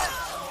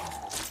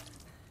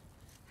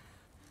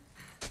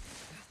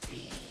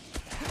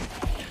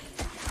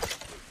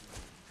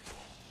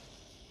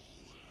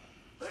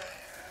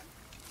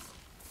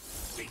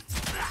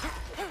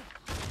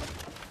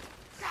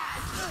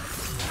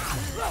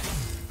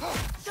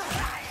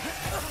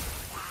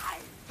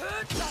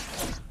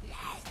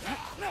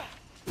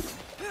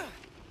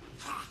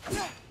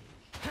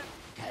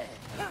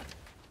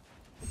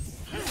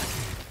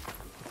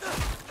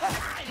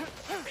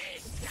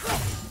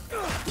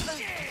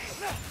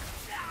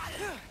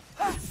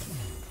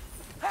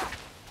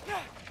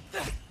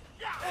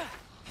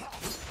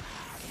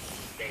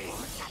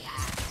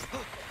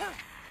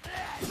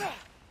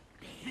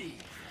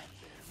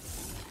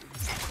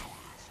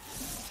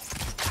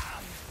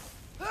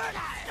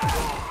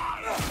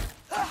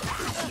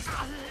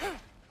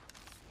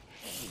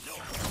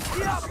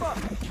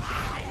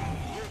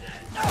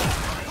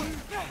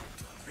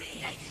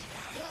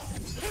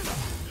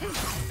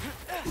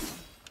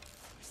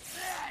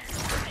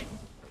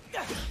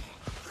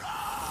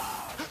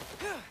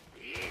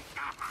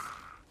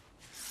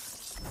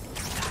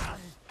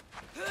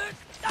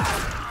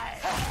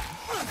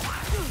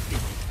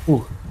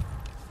 Ooh.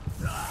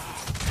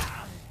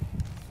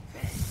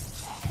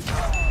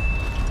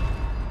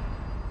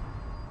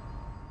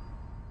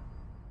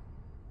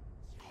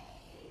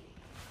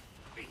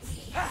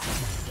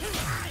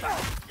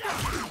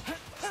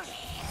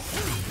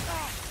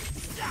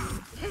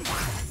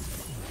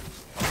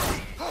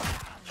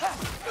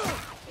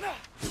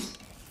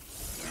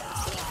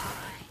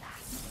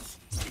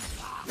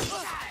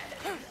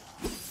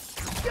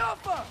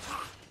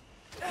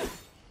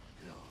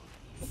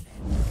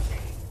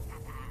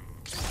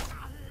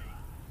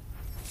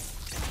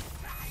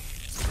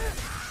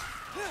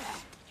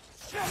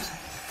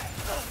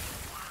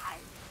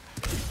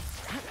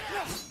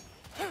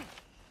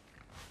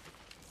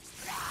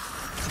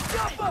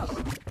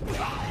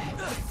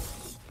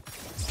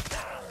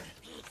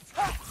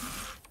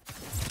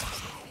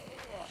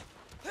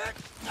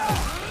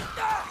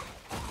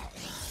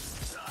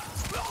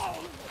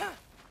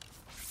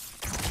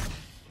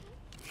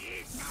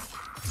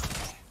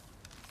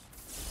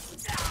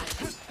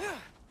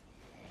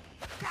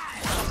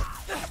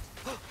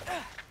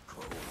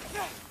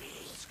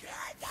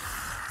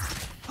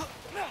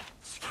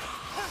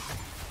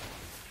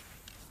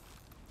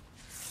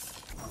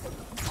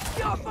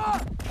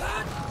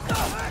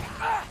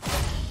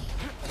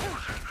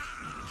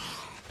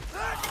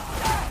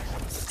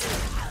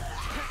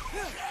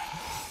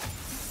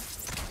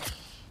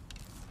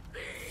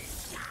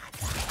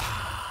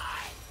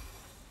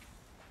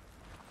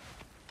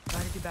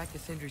 get back to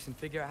Sindri's and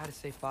figure out how to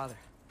save Father.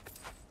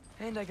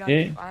 And I got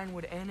Okay. to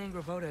Ironwood and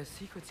Angravoda a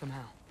secret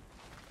somehow.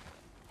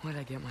 What'd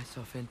I get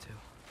myself into?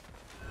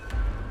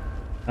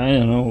 I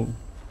don't know,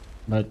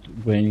 but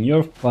when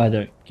your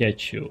father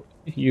catch you,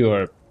 you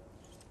are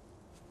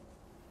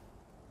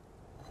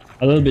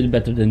a little bit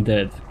better than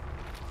dead.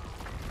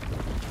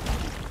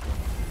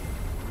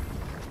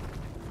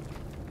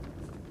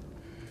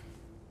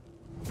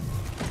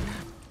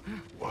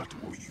 What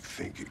were you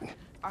thinking?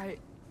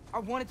 I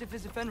wanted to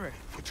visit Fenrir.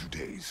 For 2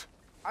 days?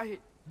 I...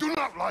 Do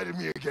not lie to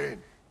me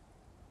again!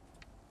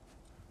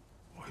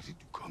 Why did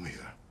you come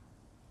here?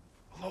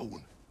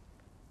 Alone?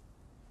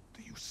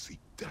 Do you seek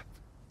death?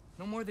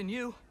 No more than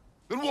you.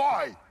 Then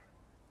why?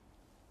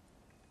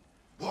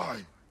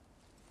 Why?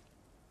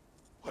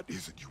 What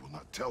is it you will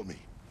not tell me?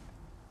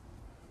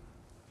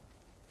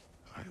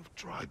 I have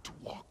tried to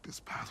walk this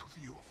path with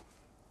you.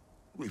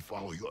 We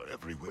follow your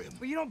every whim.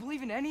 But you don't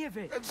believe in any of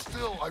it. And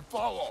still I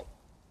follow.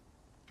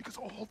 Because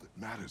all that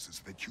matters is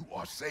that you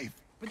are safe.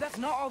 But that's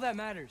not all that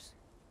matters.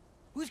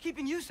 Who's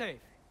keeping you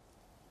safe?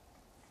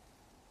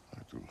 I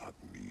do not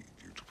need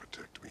you to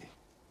protect me.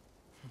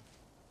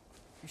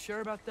 You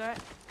sure about that?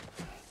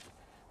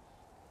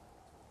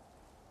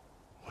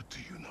 What do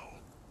you know?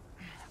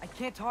 I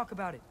can't talk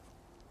about it.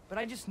 But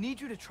I just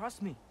need you to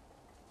trust me.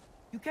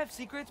 You kept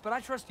secrets, but I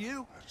trust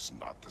you. That is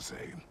not the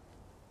same.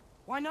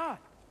 Why not?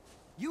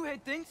 You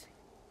hid things.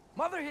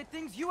 Mother hid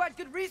things. You had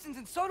good reasons,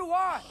 and so do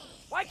I.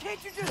 Why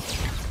can't you just...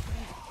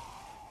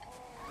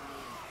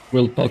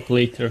 We'll talk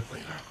later.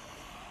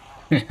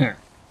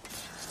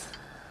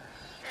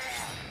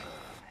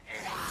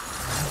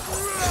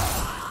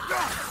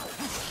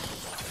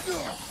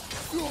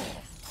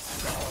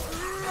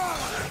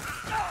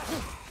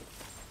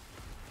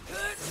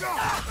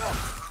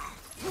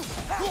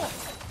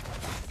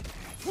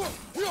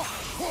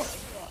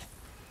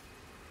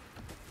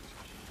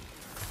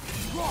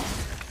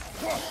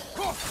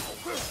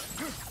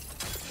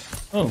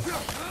 Oh.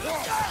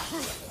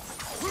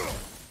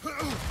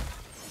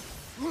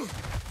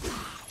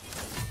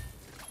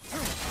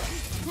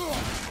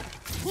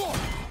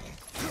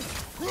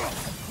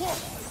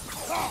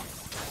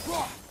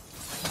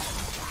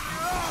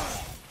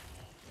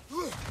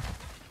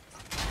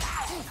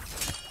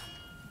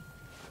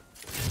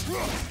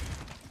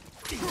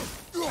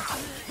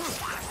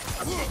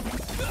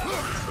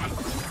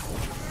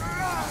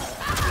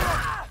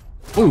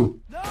 Ooh.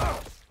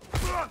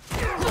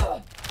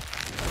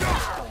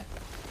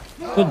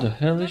 What the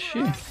hell is she?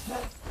 Not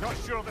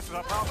sure this is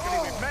a balcony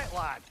we've met,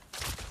 lad.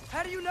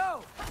 How do you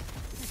know?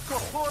 He's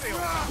corporeal,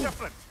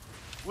 different.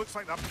 Looks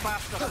like the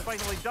bastard's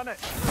finally done it.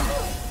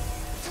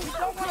 We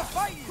don't want to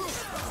fight you.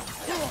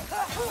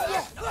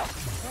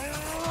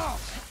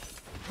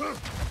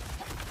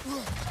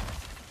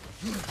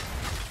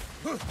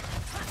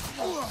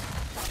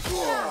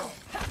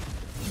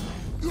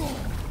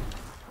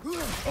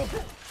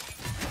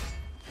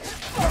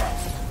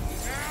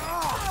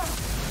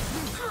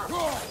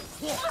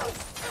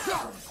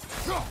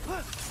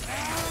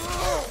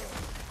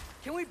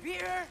 Can we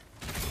beat her?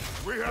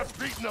 We have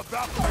beaten a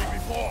balcony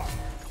before.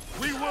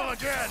 We will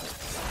again.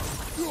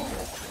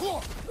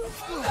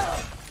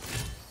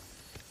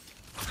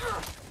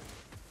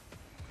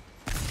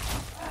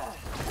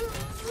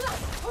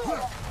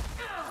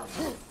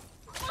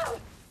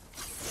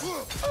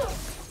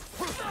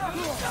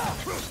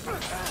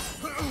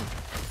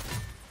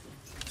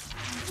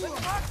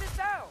 Let's knock this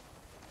out.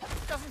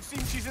 Doesn't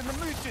seem she's in the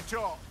mood to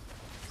talk.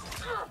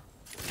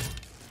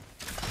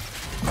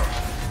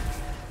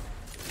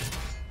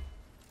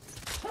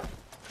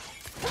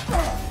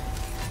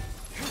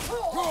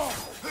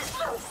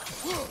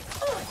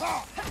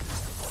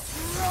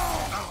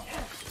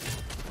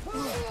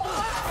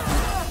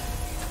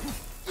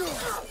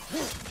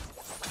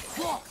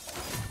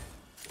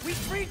 We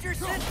freed your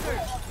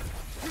sister.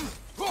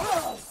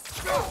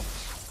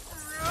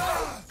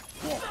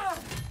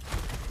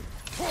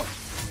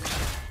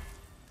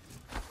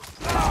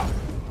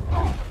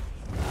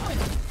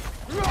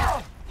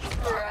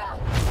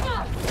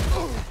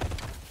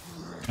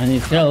 I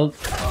need help.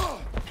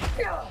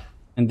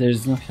 And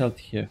there's no help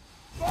here.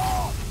 She's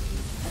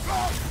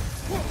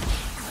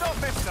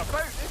not messing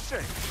about, is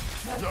she?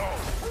 No.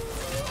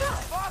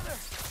 Father,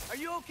 are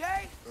you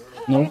okay?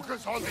 No.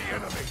 Focus on the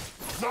enemy,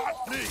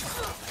 not me.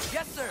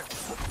 Yes, sir.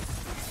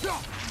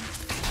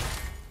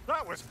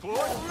 That was close.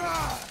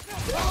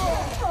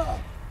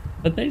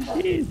 But I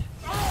did.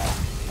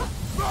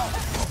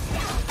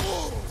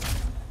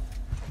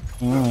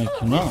 Oh, I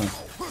cannot.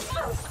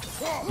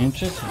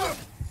 Interesting.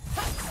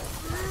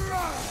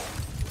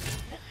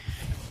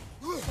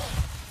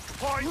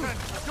 Poison!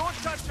 Don't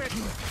touch it!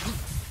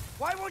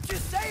 Why won't you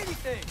say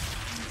anything?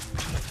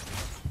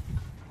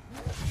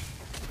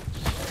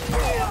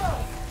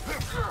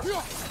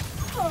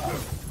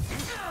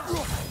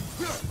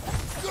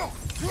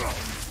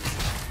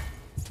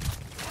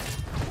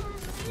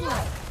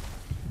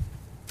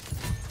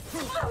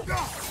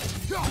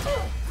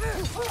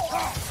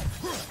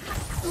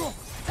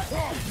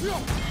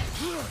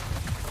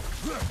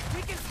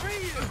 We can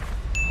free you.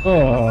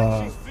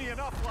 Oh. She's free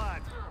enough.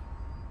 Northland.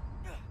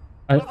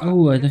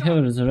 Oh, I don't have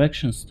a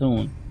resurrection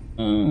stone.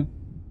 Oh.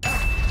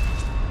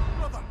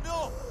 Brother,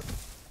 no!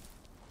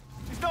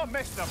 She's not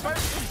messing about,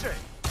 is she?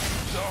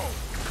 No!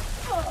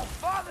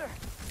 Father,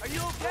 are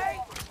you okay?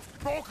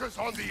 Focus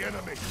on the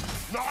enemy,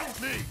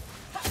 not me!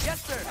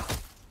 Yes, sir.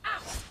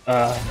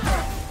 That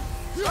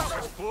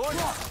was close.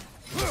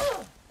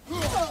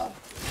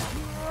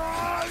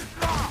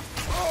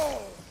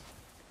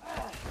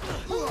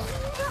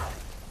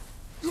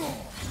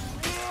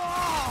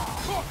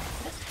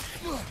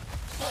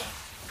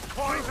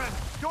 Poison!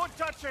 Don't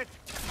touch it!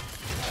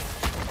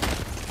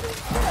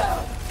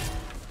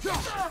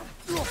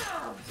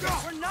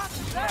 We're not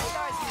the bad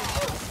guys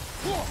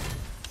here.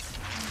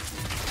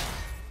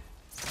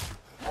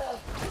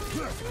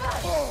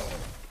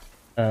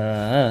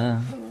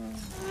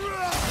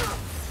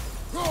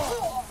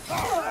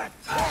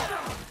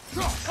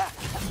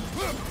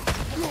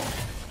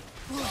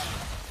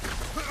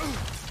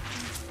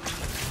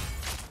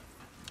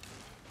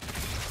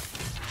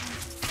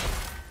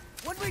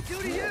 What'd we do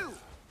to you?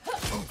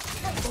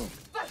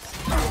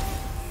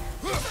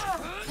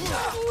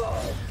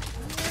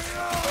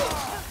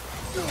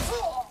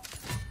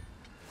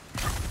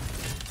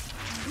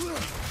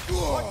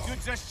 What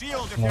good's a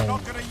shield if you're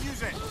not gonna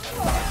use it?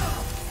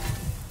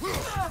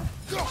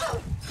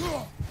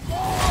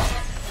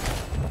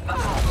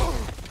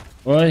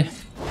 Oi.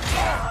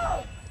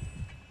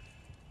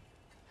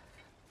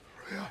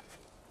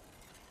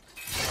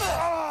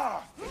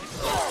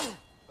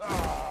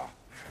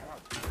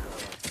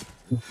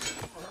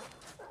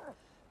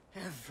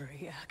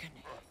 Every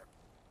agony.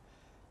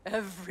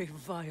 Every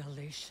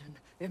violation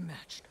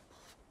imaginable.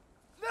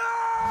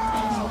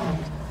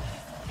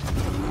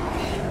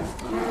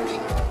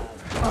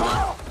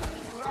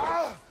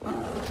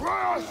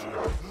 Crash!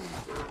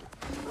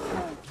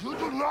 You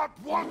do not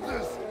want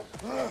this!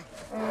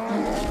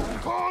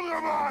 Calm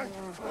your mind!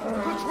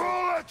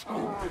 Control it!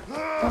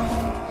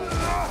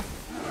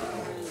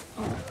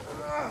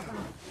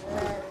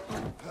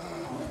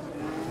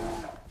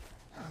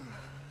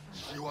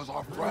 She was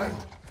our friend.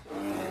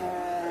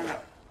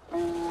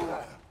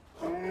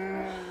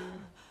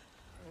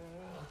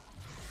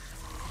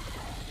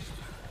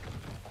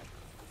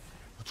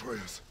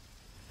 Atreus.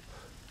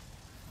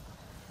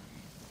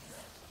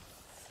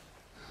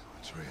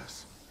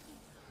 Atreus.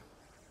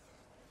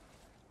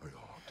 Are you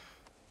harmed?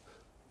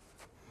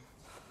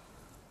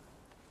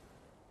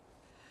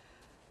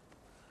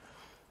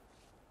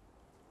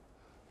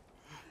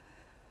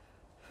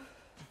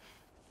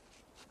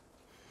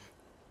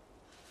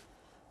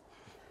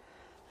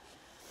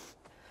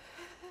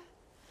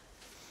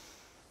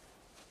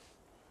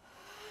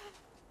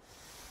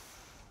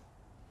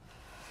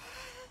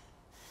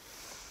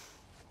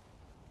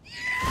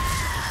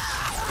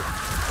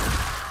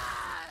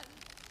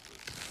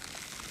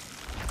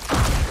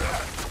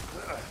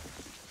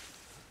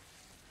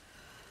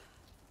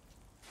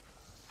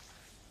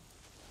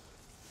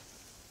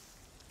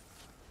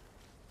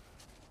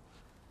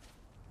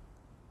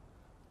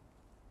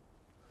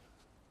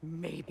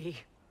 Maybe.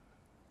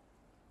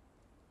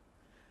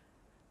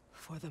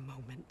 For the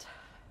moment.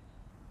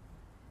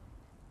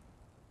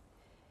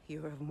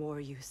 You're of more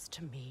use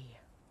to me.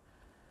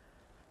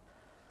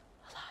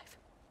 Alive.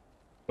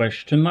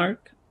 Question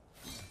mark?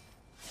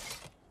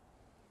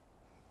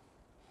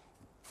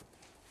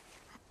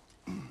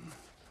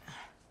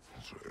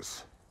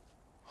 Atreus.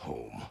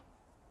 Home.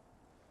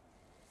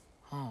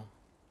 Oh,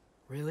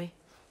 really?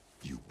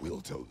 You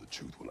will tell the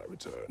truth when I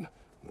return.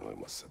 Now I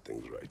must set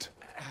things right.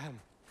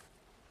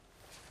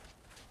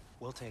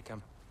 We'll take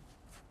him.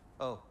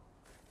 Oh,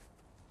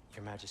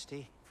 Your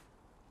Majesty.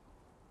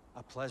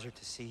 A pleasure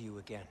to see you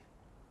again.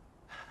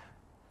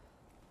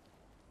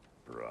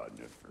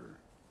 Ragnarok.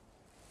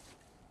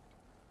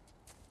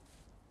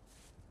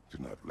 Do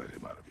not let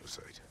him out of your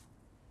sight.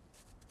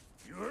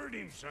 You heard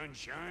him,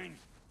 Sunshine.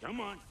 Come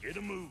on, get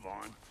a move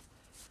on.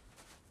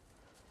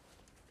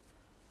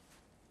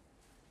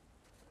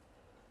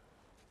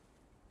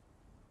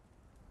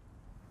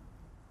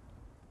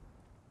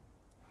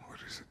 What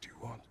is it you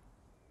want?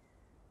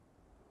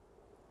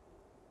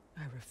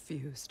 I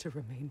refuse to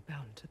remain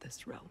bound to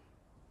this realm.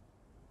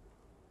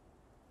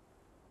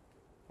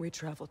 We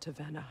travel to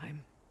Vanaheim.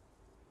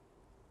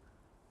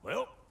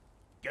 Well,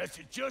 guess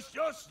it's just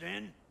us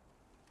then.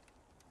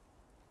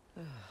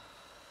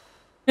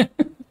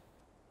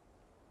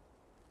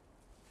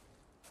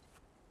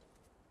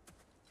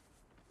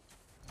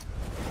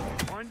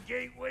 One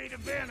gateway to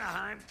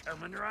Vanaheim,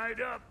 coming right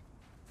up.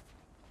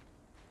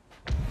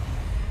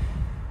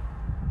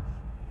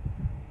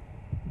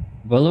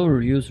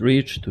 Valor use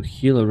reach to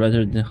heal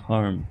rather than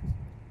harm.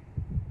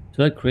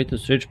 Select create a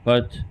search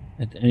path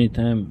at any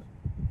time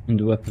in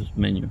the weapons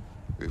menu.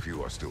 If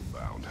you are still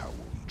bound, how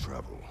will you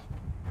travel?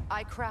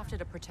 I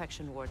crafted a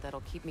protection ward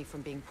that'll keep me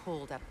from being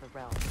pulled out of the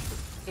realm.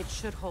 It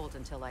should hold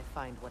until I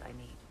find what I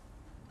need.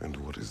 And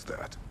what is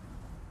that?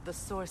 The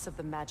source of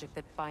the magic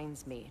that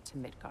binds me to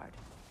Midgard.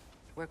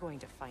 We're going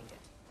to find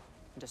it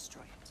and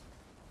destroy it.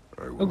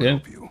 I will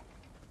help you,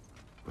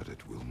 but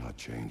it will not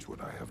change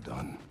what I have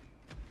done.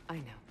 I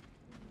know.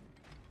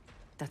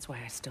 That's why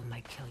I still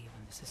might kill you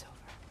when this is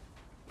over.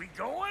 We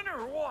going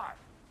or what?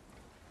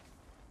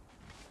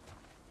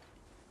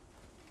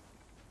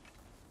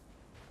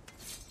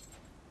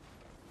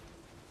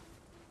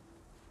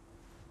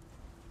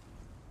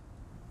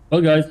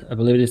 Well guys, I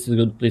believe this is a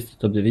good place to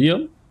stop the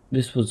video.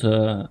 This was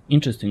an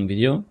interesting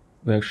video.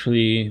 We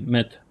actually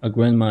met a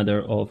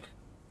grandmother of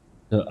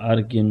the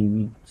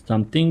Argyn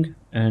something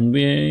and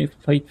we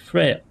fight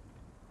Freya.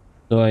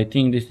 So I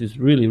think this is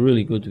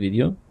really good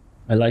video.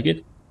 I like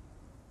it.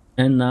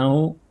 And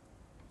now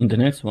in the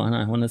next one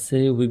I wanna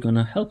say we're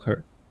gonna help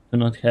her to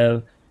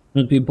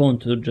not be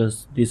bound to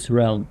just this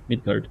realm,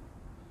 Midgard.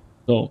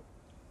 So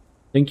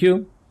thank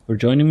you for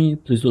joining me.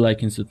 Please do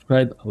like and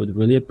subscribe. I would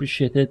really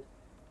appreciate it.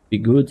 Be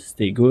good,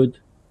 stay good,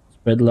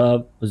 spread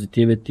love,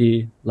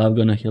 positivity. Love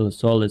gonna heal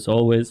us all as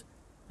always.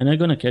 And I'm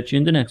gonna catch you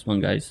in the next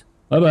one, guys.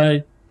 Bye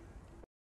bye.